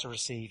rise to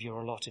receive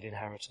your allotted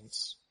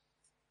inheritance.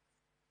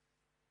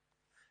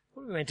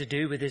 What are we meant to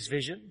do with this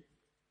vision?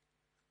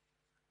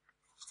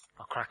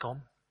 I'll crack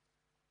on.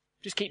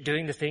 Just keep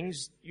doing the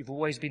things you've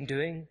always been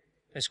doing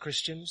as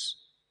Christians.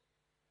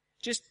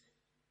 Just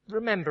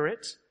remember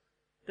it,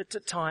 that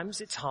at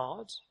times it's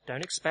hard.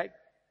 Don't expect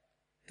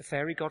the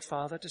fairy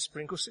godfather to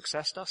sprinkle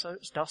success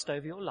dust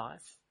over your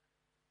life.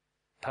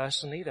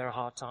 Personally, there are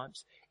hard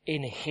times.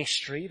 In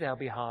history, there'll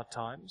be hard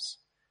times.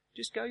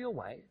 Just go your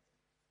way.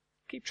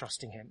 Keep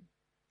trusting him.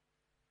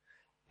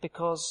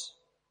 Because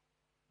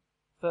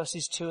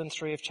verses 2 and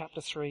 3 of chapter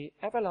 3,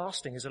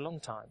 everlasting is a long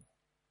time.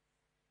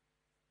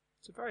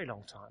 It's a very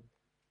long time.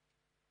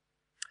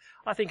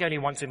 I think only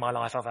once in my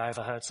life have I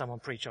ever heard someone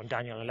preach on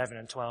Daniel 11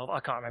 and 12.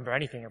 I can't remember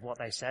anything of what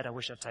they said. I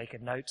wish I'd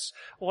taken notes.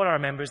 All I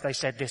remember is they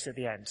said this at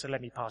the end, so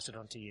let me pass it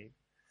on to you.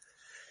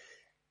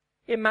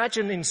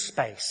 Imagine in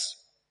space,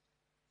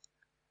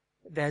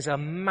 there's a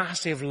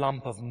massive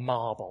lump of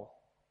marble,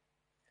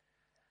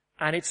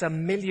 and it's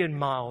 1,000,000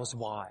 miles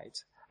wide,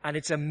 and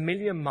it's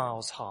 1,000,000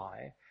 miles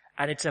high,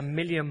 and it's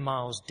 1,000,000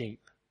 miles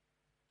deep.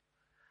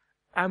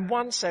 And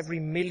once every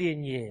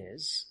 1,000,000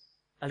 years,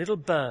 a little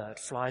bird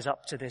flies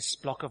up to this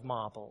block of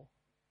marble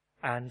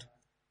and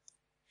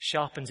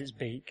sharpens its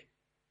beak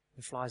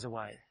and flies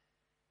away.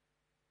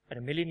 And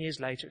 1,000,000 years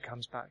later it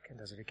comes back and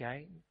does it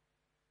again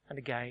and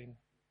again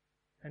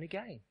and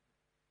again.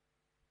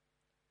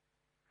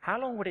 How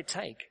long would it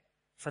take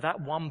for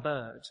that one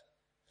bird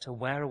to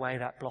wear away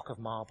that block of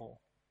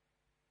marble?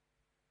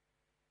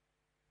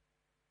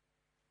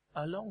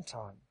 A long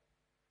time.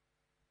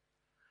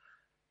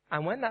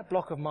 And when that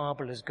block of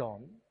marble is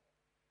gone,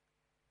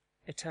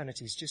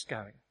 eternity's just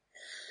going.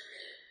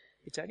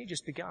 It's only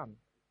just begun.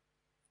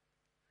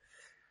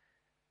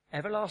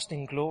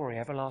 Everlasting glory,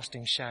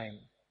 everlasting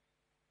shame.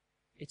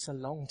 It's a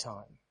long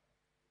time.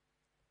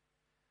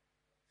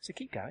 So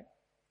keep going.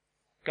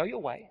 Go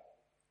your way.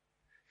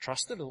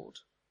 Trust the Lord.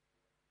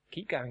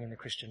 Keep going in the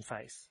Christian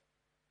faith.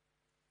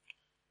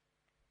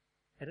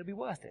 It'll be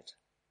worth it,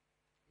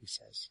 he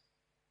says.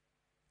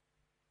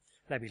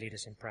 Let me lead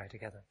us in prayer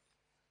together.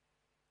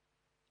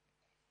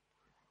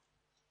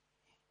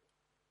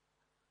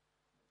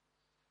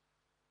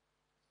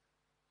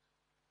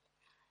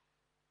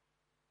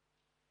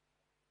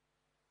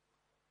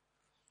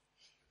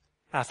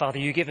 Father,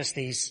 you give us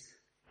these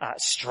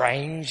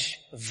strange,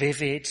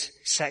 vivid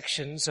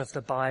sections of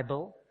the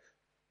Bible.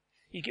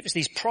 You give us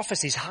these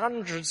prophecies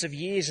hundreds of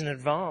years in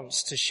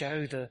advance to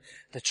show the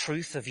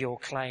truth of your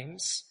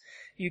claims.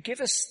 You give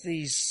us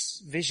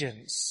these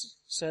visions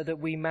so that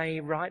we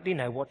may rightly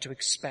know what to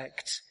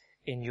expect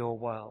in your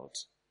world.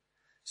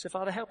 So,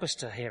 Father, help us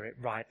to hear it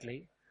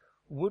rightly.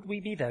 Would we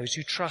be those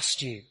who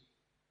trust you?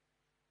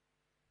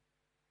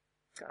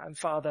 And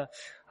Father,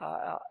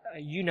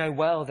 you know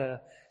well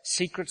the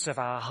secrets of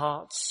our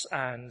hearts,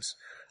 and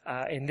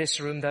in this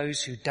room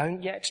those who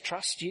don't yet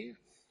trust you,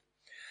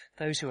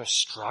 those who are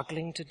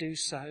struggling to do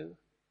so.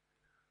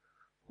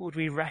 Would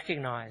we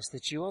recognize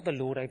that you are the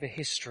Lord over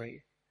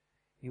history?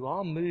 You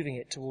are moving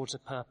it towards a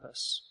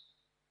purpose.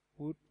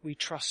 Would we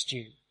trust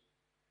you,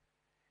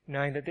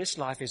 knowing that this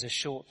life is a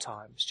short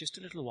time, it's just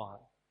a little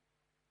while.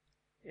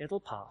 It'll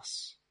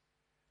pass,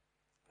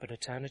 but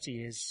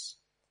eternity is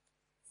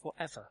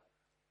forever.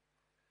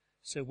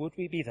 So would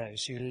we be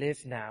those who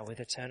live now with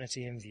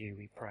eternity in view,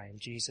 we pray in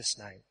Jesus'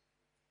 name.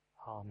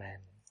 Amen.